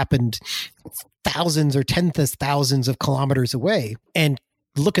eruptions that happened thousands or tens of thousands of kilometers away, and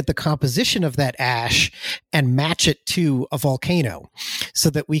look at the composition of that ash and match it to a volcano, so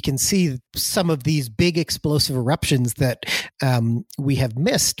that we can see some of these big explosive eruptions that we have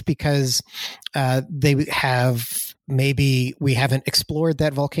missed because maybe we haven't explored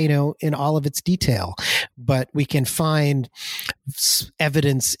that volcano in all of its detail, but we can find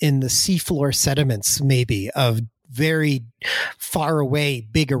evidence in the seafloor sediments maybe of very far away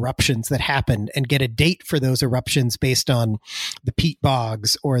big eruptions that happened, and get a date for those eruptions based on the peat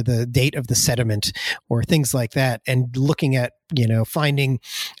bogs or the date of the sediment or things like that. And looking at, finding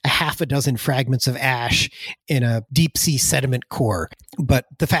a half a dozen fragments of ash in a deep sea sediment core. But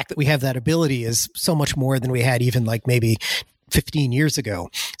the fact that we have that ability is so much more than we had even like maybe 15 years ago.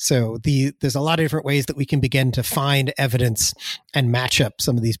 So there's a lot of different ways that we can begin to find evidence and match up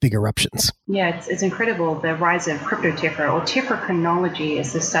some of these big eruptions. Yeah, it's incredible, the rise of cryptotephra, or tephrochronology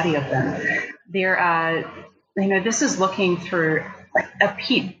is the study of them. There are, this is looking through like a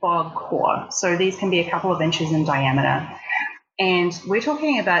peat bog core. So these can be a couple of inches in diameter. And we're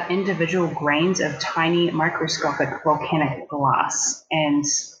talking about individual grains of tiny microscopic volcanic glass. And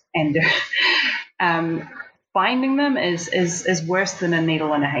finding them is worse than a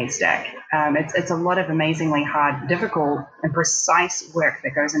needle in a haystack. It's a lot of amazingly hard, difficult, and precise work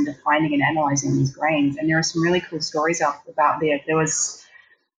that goes into finding and analyzing these grains. And there are some really cool stories about there.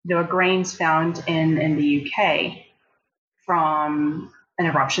 There were grains found in the UK from an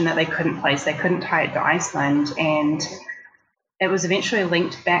eruption that they couldn't place. They couldn't tie it to Iceland, and it was eventually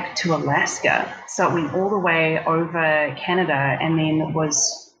linked back to Alaska. So it went all the way over Canada and then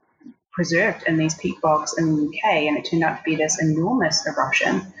was preserved in these peat bogs in the UK, and it turned out to be this enormous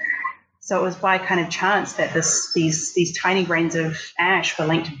eruption. So it was by kind of chance that these tiny grains of ash were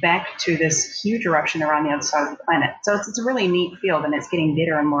linked back to this huge eruption around the other side of the planet. So it's a really neat field, and it's getting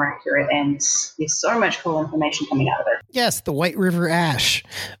better and more accurate, and there's so much cool information coming out of it. Yes, the White River ash.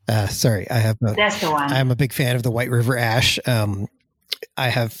 That's the one. I'm a big fan of the White River ash. I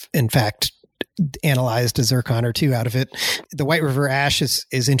have, in fact, analyzed a zircon or two out of it. The White River ash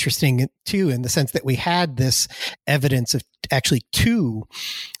is interesting too, in the sense that we had this evidence of actually two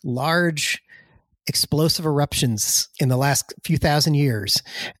large explosive eruptions in the last few thousand years.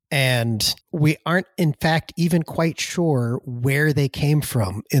 And we aren't, in fact, even quite sure where they came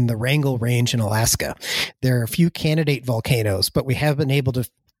from in the Wrangell Range in Alaska. There are a few candidate volcanoes, but we haven't been able to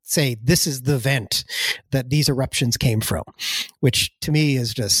say this is the vent that these eruptions came from, which to me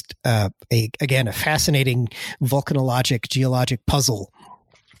is just a fascinating volcanologic geologic puzzle,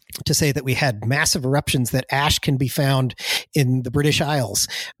 to say that we had massive eruptions, that ash can be found in the British Isles.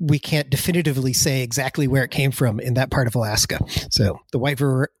 We can't definitively say exactly where it came from in that part of Alaska. So the White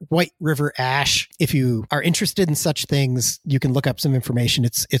River ash, if you are interested in such things, you can look up some information.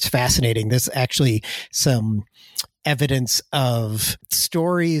 It's fascinating. There's actually some evidence of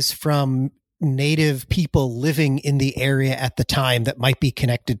stories from native people living in the area at the time that might be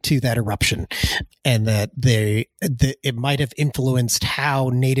connected to that eruption, and that it might have influenced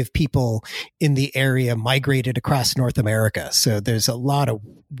how native people in the area migrated across North America. So there's a lot of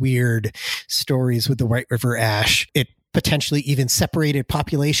weird stories with the White River ash. It potentially even separated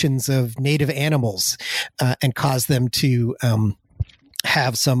populations of native animals and caused them to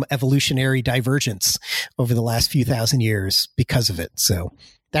have some evolutionary divergence over the last few thousand years because of it. So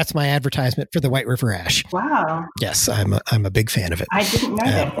that's my advertisement for the White River ash. Wow. Yes, I'm a big fan of it. I didn't know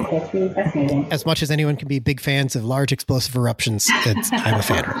that. That's really fascinating. As much as anyone can be big fans of large explosive eruptions, I'm a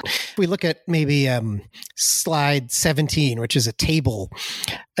fan of it. If we look at maybe slide 17, which is a table,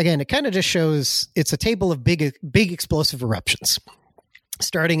 again, it kind of just shows it's a table of big explosive eruptions,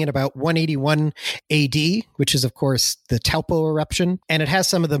 starting at about 181 AD, which is, of course, the Taupo eruption. And it has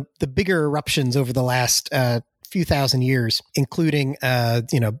some of the bigger eruptions over the last few thousand years, including,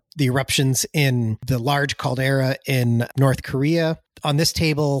 the eruptions in the large caldera in North Korea. On this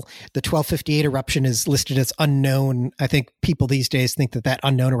table, the 1258 eruption is listed as unknown. I think people these days think that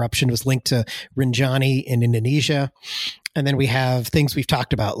unknown eruption was linked to Rinjani in Indonesia. And then we have things we've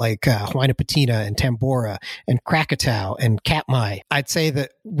talked about like Huayna Patina and Tambora and Krakatau and Katmai. I'd say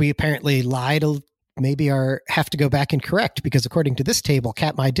that we apparently lied maybe have to go back and correct, because according to this table,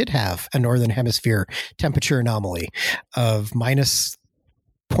 Katmai did have a northern hemisphere temperature anomaly of minus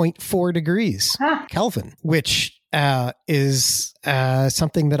 0.4 degrees Kelvin, which is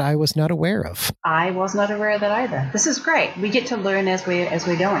something that I was not aware of. I was not aware of that either. This is great. We get to learn as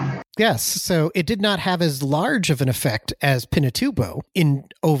we're going. Yes, so it did not have as large of an effect as Pinatubo in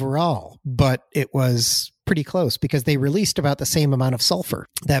overall, but it was pretty close because they released about the same amount of sulfur,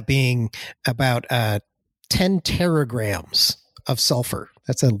 that being about 10 teragrams of sulfur.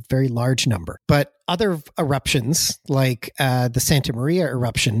 That's a very large number. But other eruptions, like the Santa Maria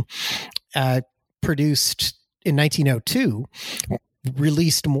eruption, produced in 1902,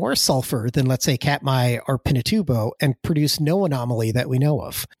 released more sulfur than, let's say, Katmai or Pinatubo, and produced no anomaly that we know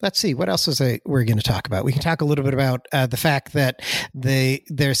of. Let's see, what else we're going to talk about? We can talk a little bit about the fact that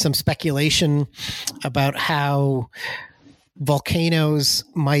there's some speculation about how volcanoes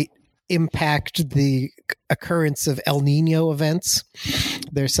might impact the occurrence of El Nino events.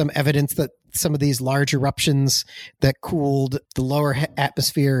 There's some evidence that some of these large eruptions that cooled the lower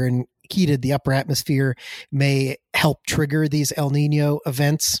atmosphere and heated the upper atmosphere may help trigger these El Nino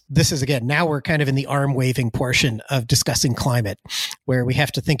events. This is, again, now we're kind of in the arm waving portion of discussing climate, where we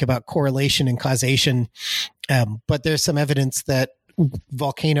have to think about correlation and causation. But there's some evidence that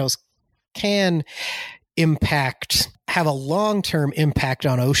volcanoes can have a long-term impact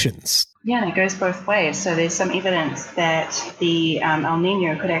on oceans. Yeah, and it goes both ways. So there's some evidence that the El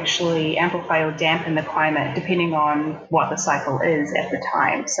Nino could actually amplify or dampen the climate depending on what the cycle is at the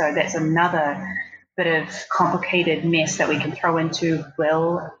time. So that's another bit of complicated mess that we can throw into,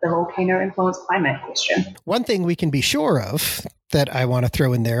 will the volcano influence climate question. One thing we can be sure of that I want to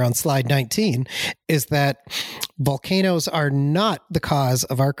throw in there on slide 19 is that volcanoes are not the cause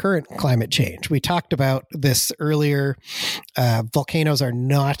of our current climate change. We talked about this earlier. Volcanoes are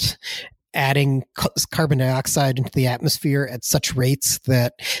not adding carbon dioxide into the atmosphere at such rates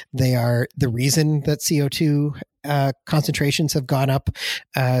that they are the reason that CO2 concentrations have gone up.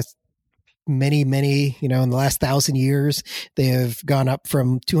 Many, in the last 1,000 years, they have gone up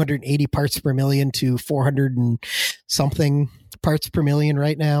from 280 parts per million to 400 and something parts per million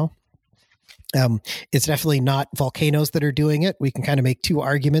right now. It's definitely not volcanoes that are doing it. We can kind of make two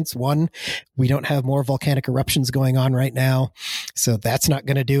arguments. One, we don't have more volcanic eruptions going on right now, so that's not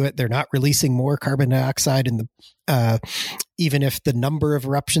going to do it. They're not releasing more carbon dioxide even if the number of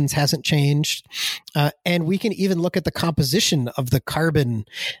eruptions hasn't changed. And we can even look at the composition of the carbon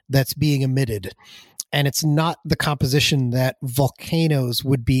that's being emitted. And it's not the composition that volcanoes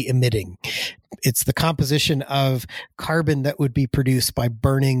would be emitting. It's the composition of carbon that would be produced by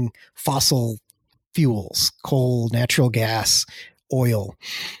burning fossil fuels, coal, natural gas, oil.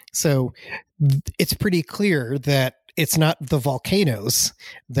 So it's pretty clear that it's not the volcanoes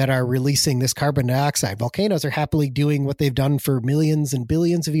that are releasing this carbon dioxide. Volcanoes are happily doing what they've done for millions and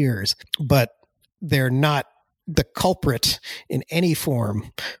billions of years, but they're not the culprit in any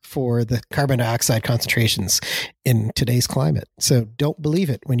form for the carbon dioxide concentrations in today's climate. So don't believe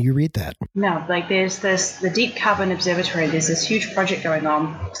it when you read that. No, like there's the Deep Carbon Observatory, there's this huge project going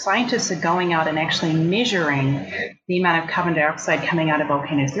on. Scientists are going out and actually measuring the amount of carbon dioxide coming out of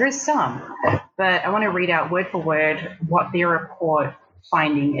volcanoes. There is some, but I want to read out word for word what their report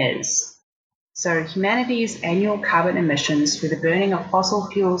finding is. So humanity's annual carbon emissions through the burning of fossil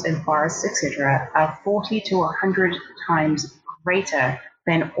fuels in forests, etc., are 40 to 100 times greater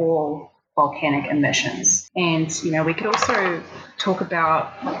than all volcanic emissions. And, we could also talk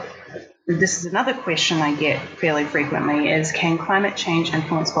about, this is another question I get fairly frequently, is can climate change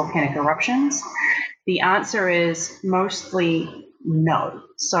influence volcanic eruptions? The answer is mostly no.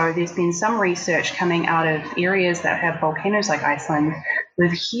 So there's been some research coming out of areas that have volcanoes like Iceland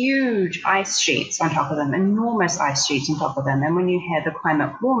with huge ice sheets on top of them, enormous ice sheets on top of them. And when you have the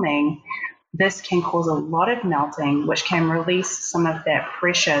climate warming, this can cause a lot of melting, which can release some of that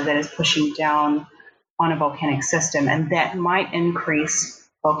pressure that is pushing down on a volcanic system. And that might increase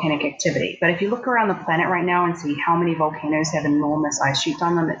volcanic activity. But if you look around the planet right now and see how many volcanoes have enormous ice sheets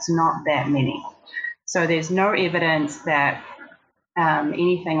on them, it's not that many. So there's no evidence that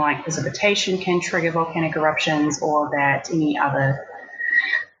anything like precipitation can trigger volcanic eruptions, or that any other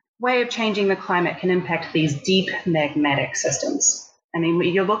way of changing the climate can impact these deep magmatic systems. I mean,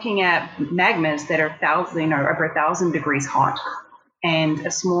 you're looking at magmas that are over 1,000 degrees hot, and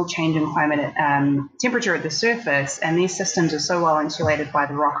a small change in climate temperature at the surface, and these systems are so well insulated by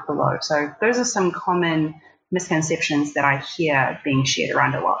the rock below. So those are some common misconceptions that I hear being shared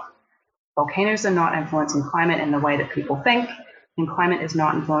around a lot. Volcanoes are not influencing climate in the way that people think, and climate is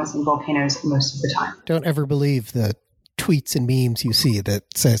not influencing volcanoes most of the time. Don't ever believe the tweets and memes you see that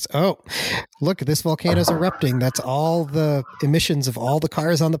says, oh, look, this volcano's erupting. That's all the emissions of all the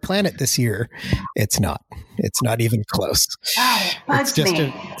cars on the planet this year. It's not. It's not even close. It's just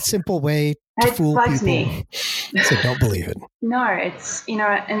a simple way to fool people. So don't believe it. No, it's,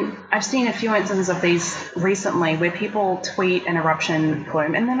 and I've seen a few instances of these recently where people tweet an eruption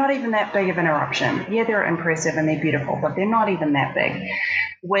plume and they're not even that big of an eruption. Yeah, they're impressive and they're beautiful, but they're not even that big.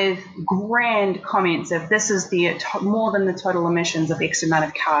 With grand comments of this is the more than the total emissions of X amount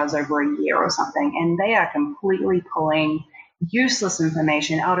of cars over a year or something. And they are completely pulling useless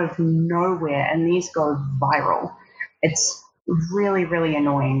information out of nowhere, and these go viral. It's really, really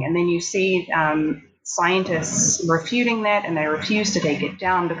annoying. And then you see scientists refuting that, and they refuse to take it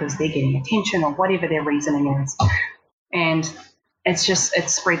down because they're getting attention or whatever their reasoning is. And it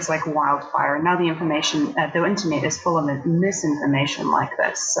spreads like wildfire. And now the internet is full of misinformation like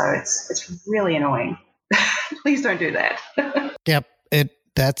this. So it's really annoying. Please don't do that. Yep.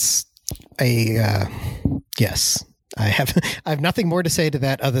 That's a yes. I have nothing more to say to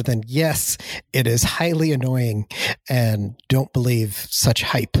that other than yes, it is highly annoying, and don't believe such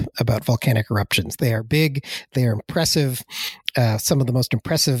hype about volcanic eruptions. They are big, they are impressive, some of the most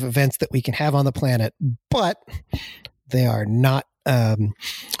impressive events that we can have on the planet, but they are not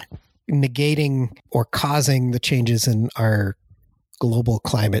negating or causing the changes in our global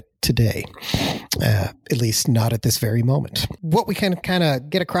climate today, at least not at this very moment. What we can kind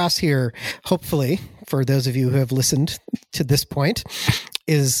of get across here, hopefully, for those of you who have listened to this point,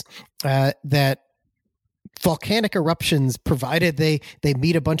 is that volcanic eruptions, provided they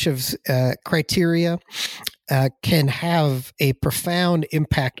meet a bunch of criteria, can have a profound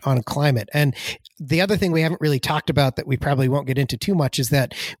impact on climate. And the other thing we haven't really talked about that we probably won't get into too much is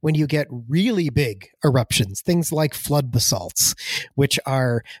that when you get really big eruptions, things like flood basalts, which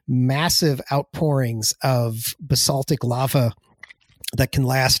are massive outpourings of basaltic lava that can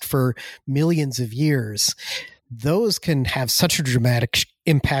last for millions of years, those can have such a dramatic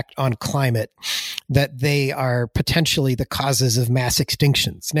impact on climate that they are potentially the causes of mass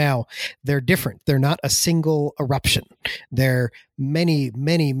extinctions. Now, they're different. They're not a single eruption. They're many,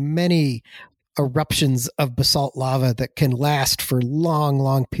 many, many eruptions of basalt lava that can last for long,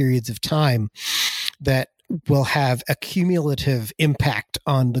 long periods of time that will have a cumulative impact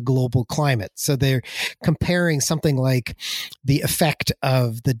on the global climate. So they're comparing something like the effect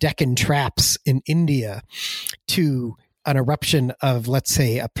of the Deccan traps in India to an eruption of, let's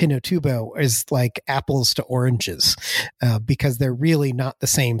say, a Pinatubo is like apples to oranges, because they're really not the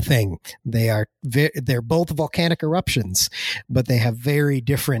same thing. They're both volcanic eruptions, but they have very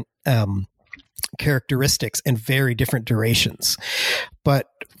different characteristics and very different durations. But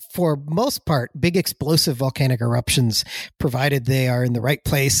for most part, big explosive volcanic eruptions, provided they are in the right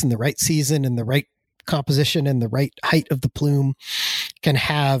place, in the right season, in the right composition, and the right height of the plume, can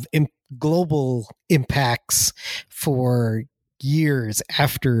have global impacts for years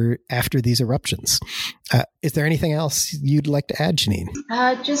after these eruptions. Is there anything else you'd like to add, Janine?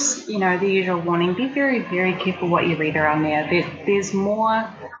 Just, the usual warning, be very, very careful what you read around there. There's more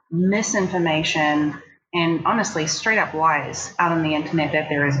misinformation and honestly straight up lies out on the internet that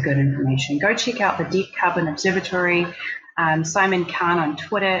there is good information. Go check out the Deep Carbon Observatory. Simon Kahn on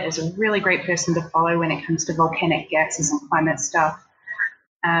Twitter is a really great person to follow when it comes to volcanic gases and climate stuff.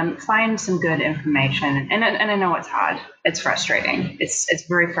 Find some good information. And I know it's hard. It's frustrating. It's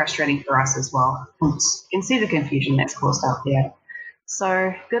very frustrating for us as well. You can see the confusion that's caused out there.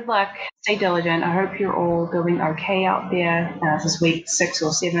 So good luck. Stay diligent. I hope you're all doing okay out there. This is week 6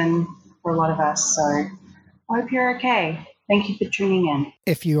 or 7 for a lot of us. So I hope you're okay. Thank you for tuning in.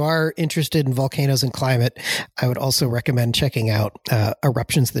 If you are interested in volcanoes and climate, I would also recommend checking out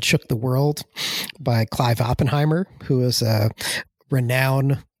Eruptions That Shook the World by Clive Oppenheimer, who is a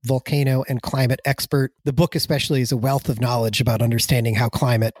renowned volcano and climate expert. The book especially is a wealth of knowledge about understanding how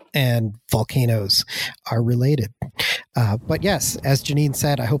climate and volcanoes are related. But yes, as Janine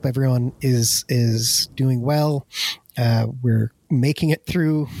said, I hope everyone is doing well. We're making it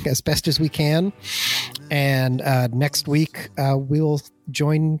through as best as we can. And next week, we'll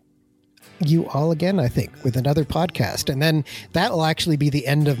join you all again, I think, with another podcast. And then that will actually be the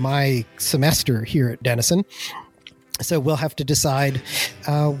end of my semester here at Denison. So we'll have to decide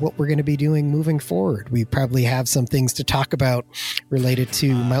what we're going to be doing moving forward. We probably have some things to talk about related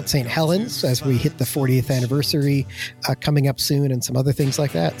to Mount St. Helens as we hit the 40th anniversary coming up soon, and some other things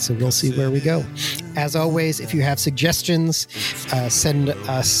like that. So we'll see where we go. As always, if you have suggestions, send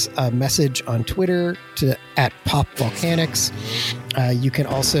us a message on Twitter at PopVolcanics. You can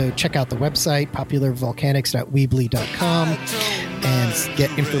also check out the website, popularvolcanics.weebly.com. and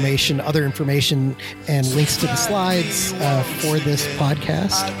get other information and links to the slides for this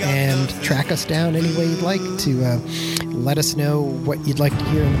podcast, and track us down any way you'd like to let us know what you'd like to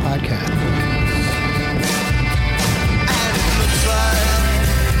hear in the podcast.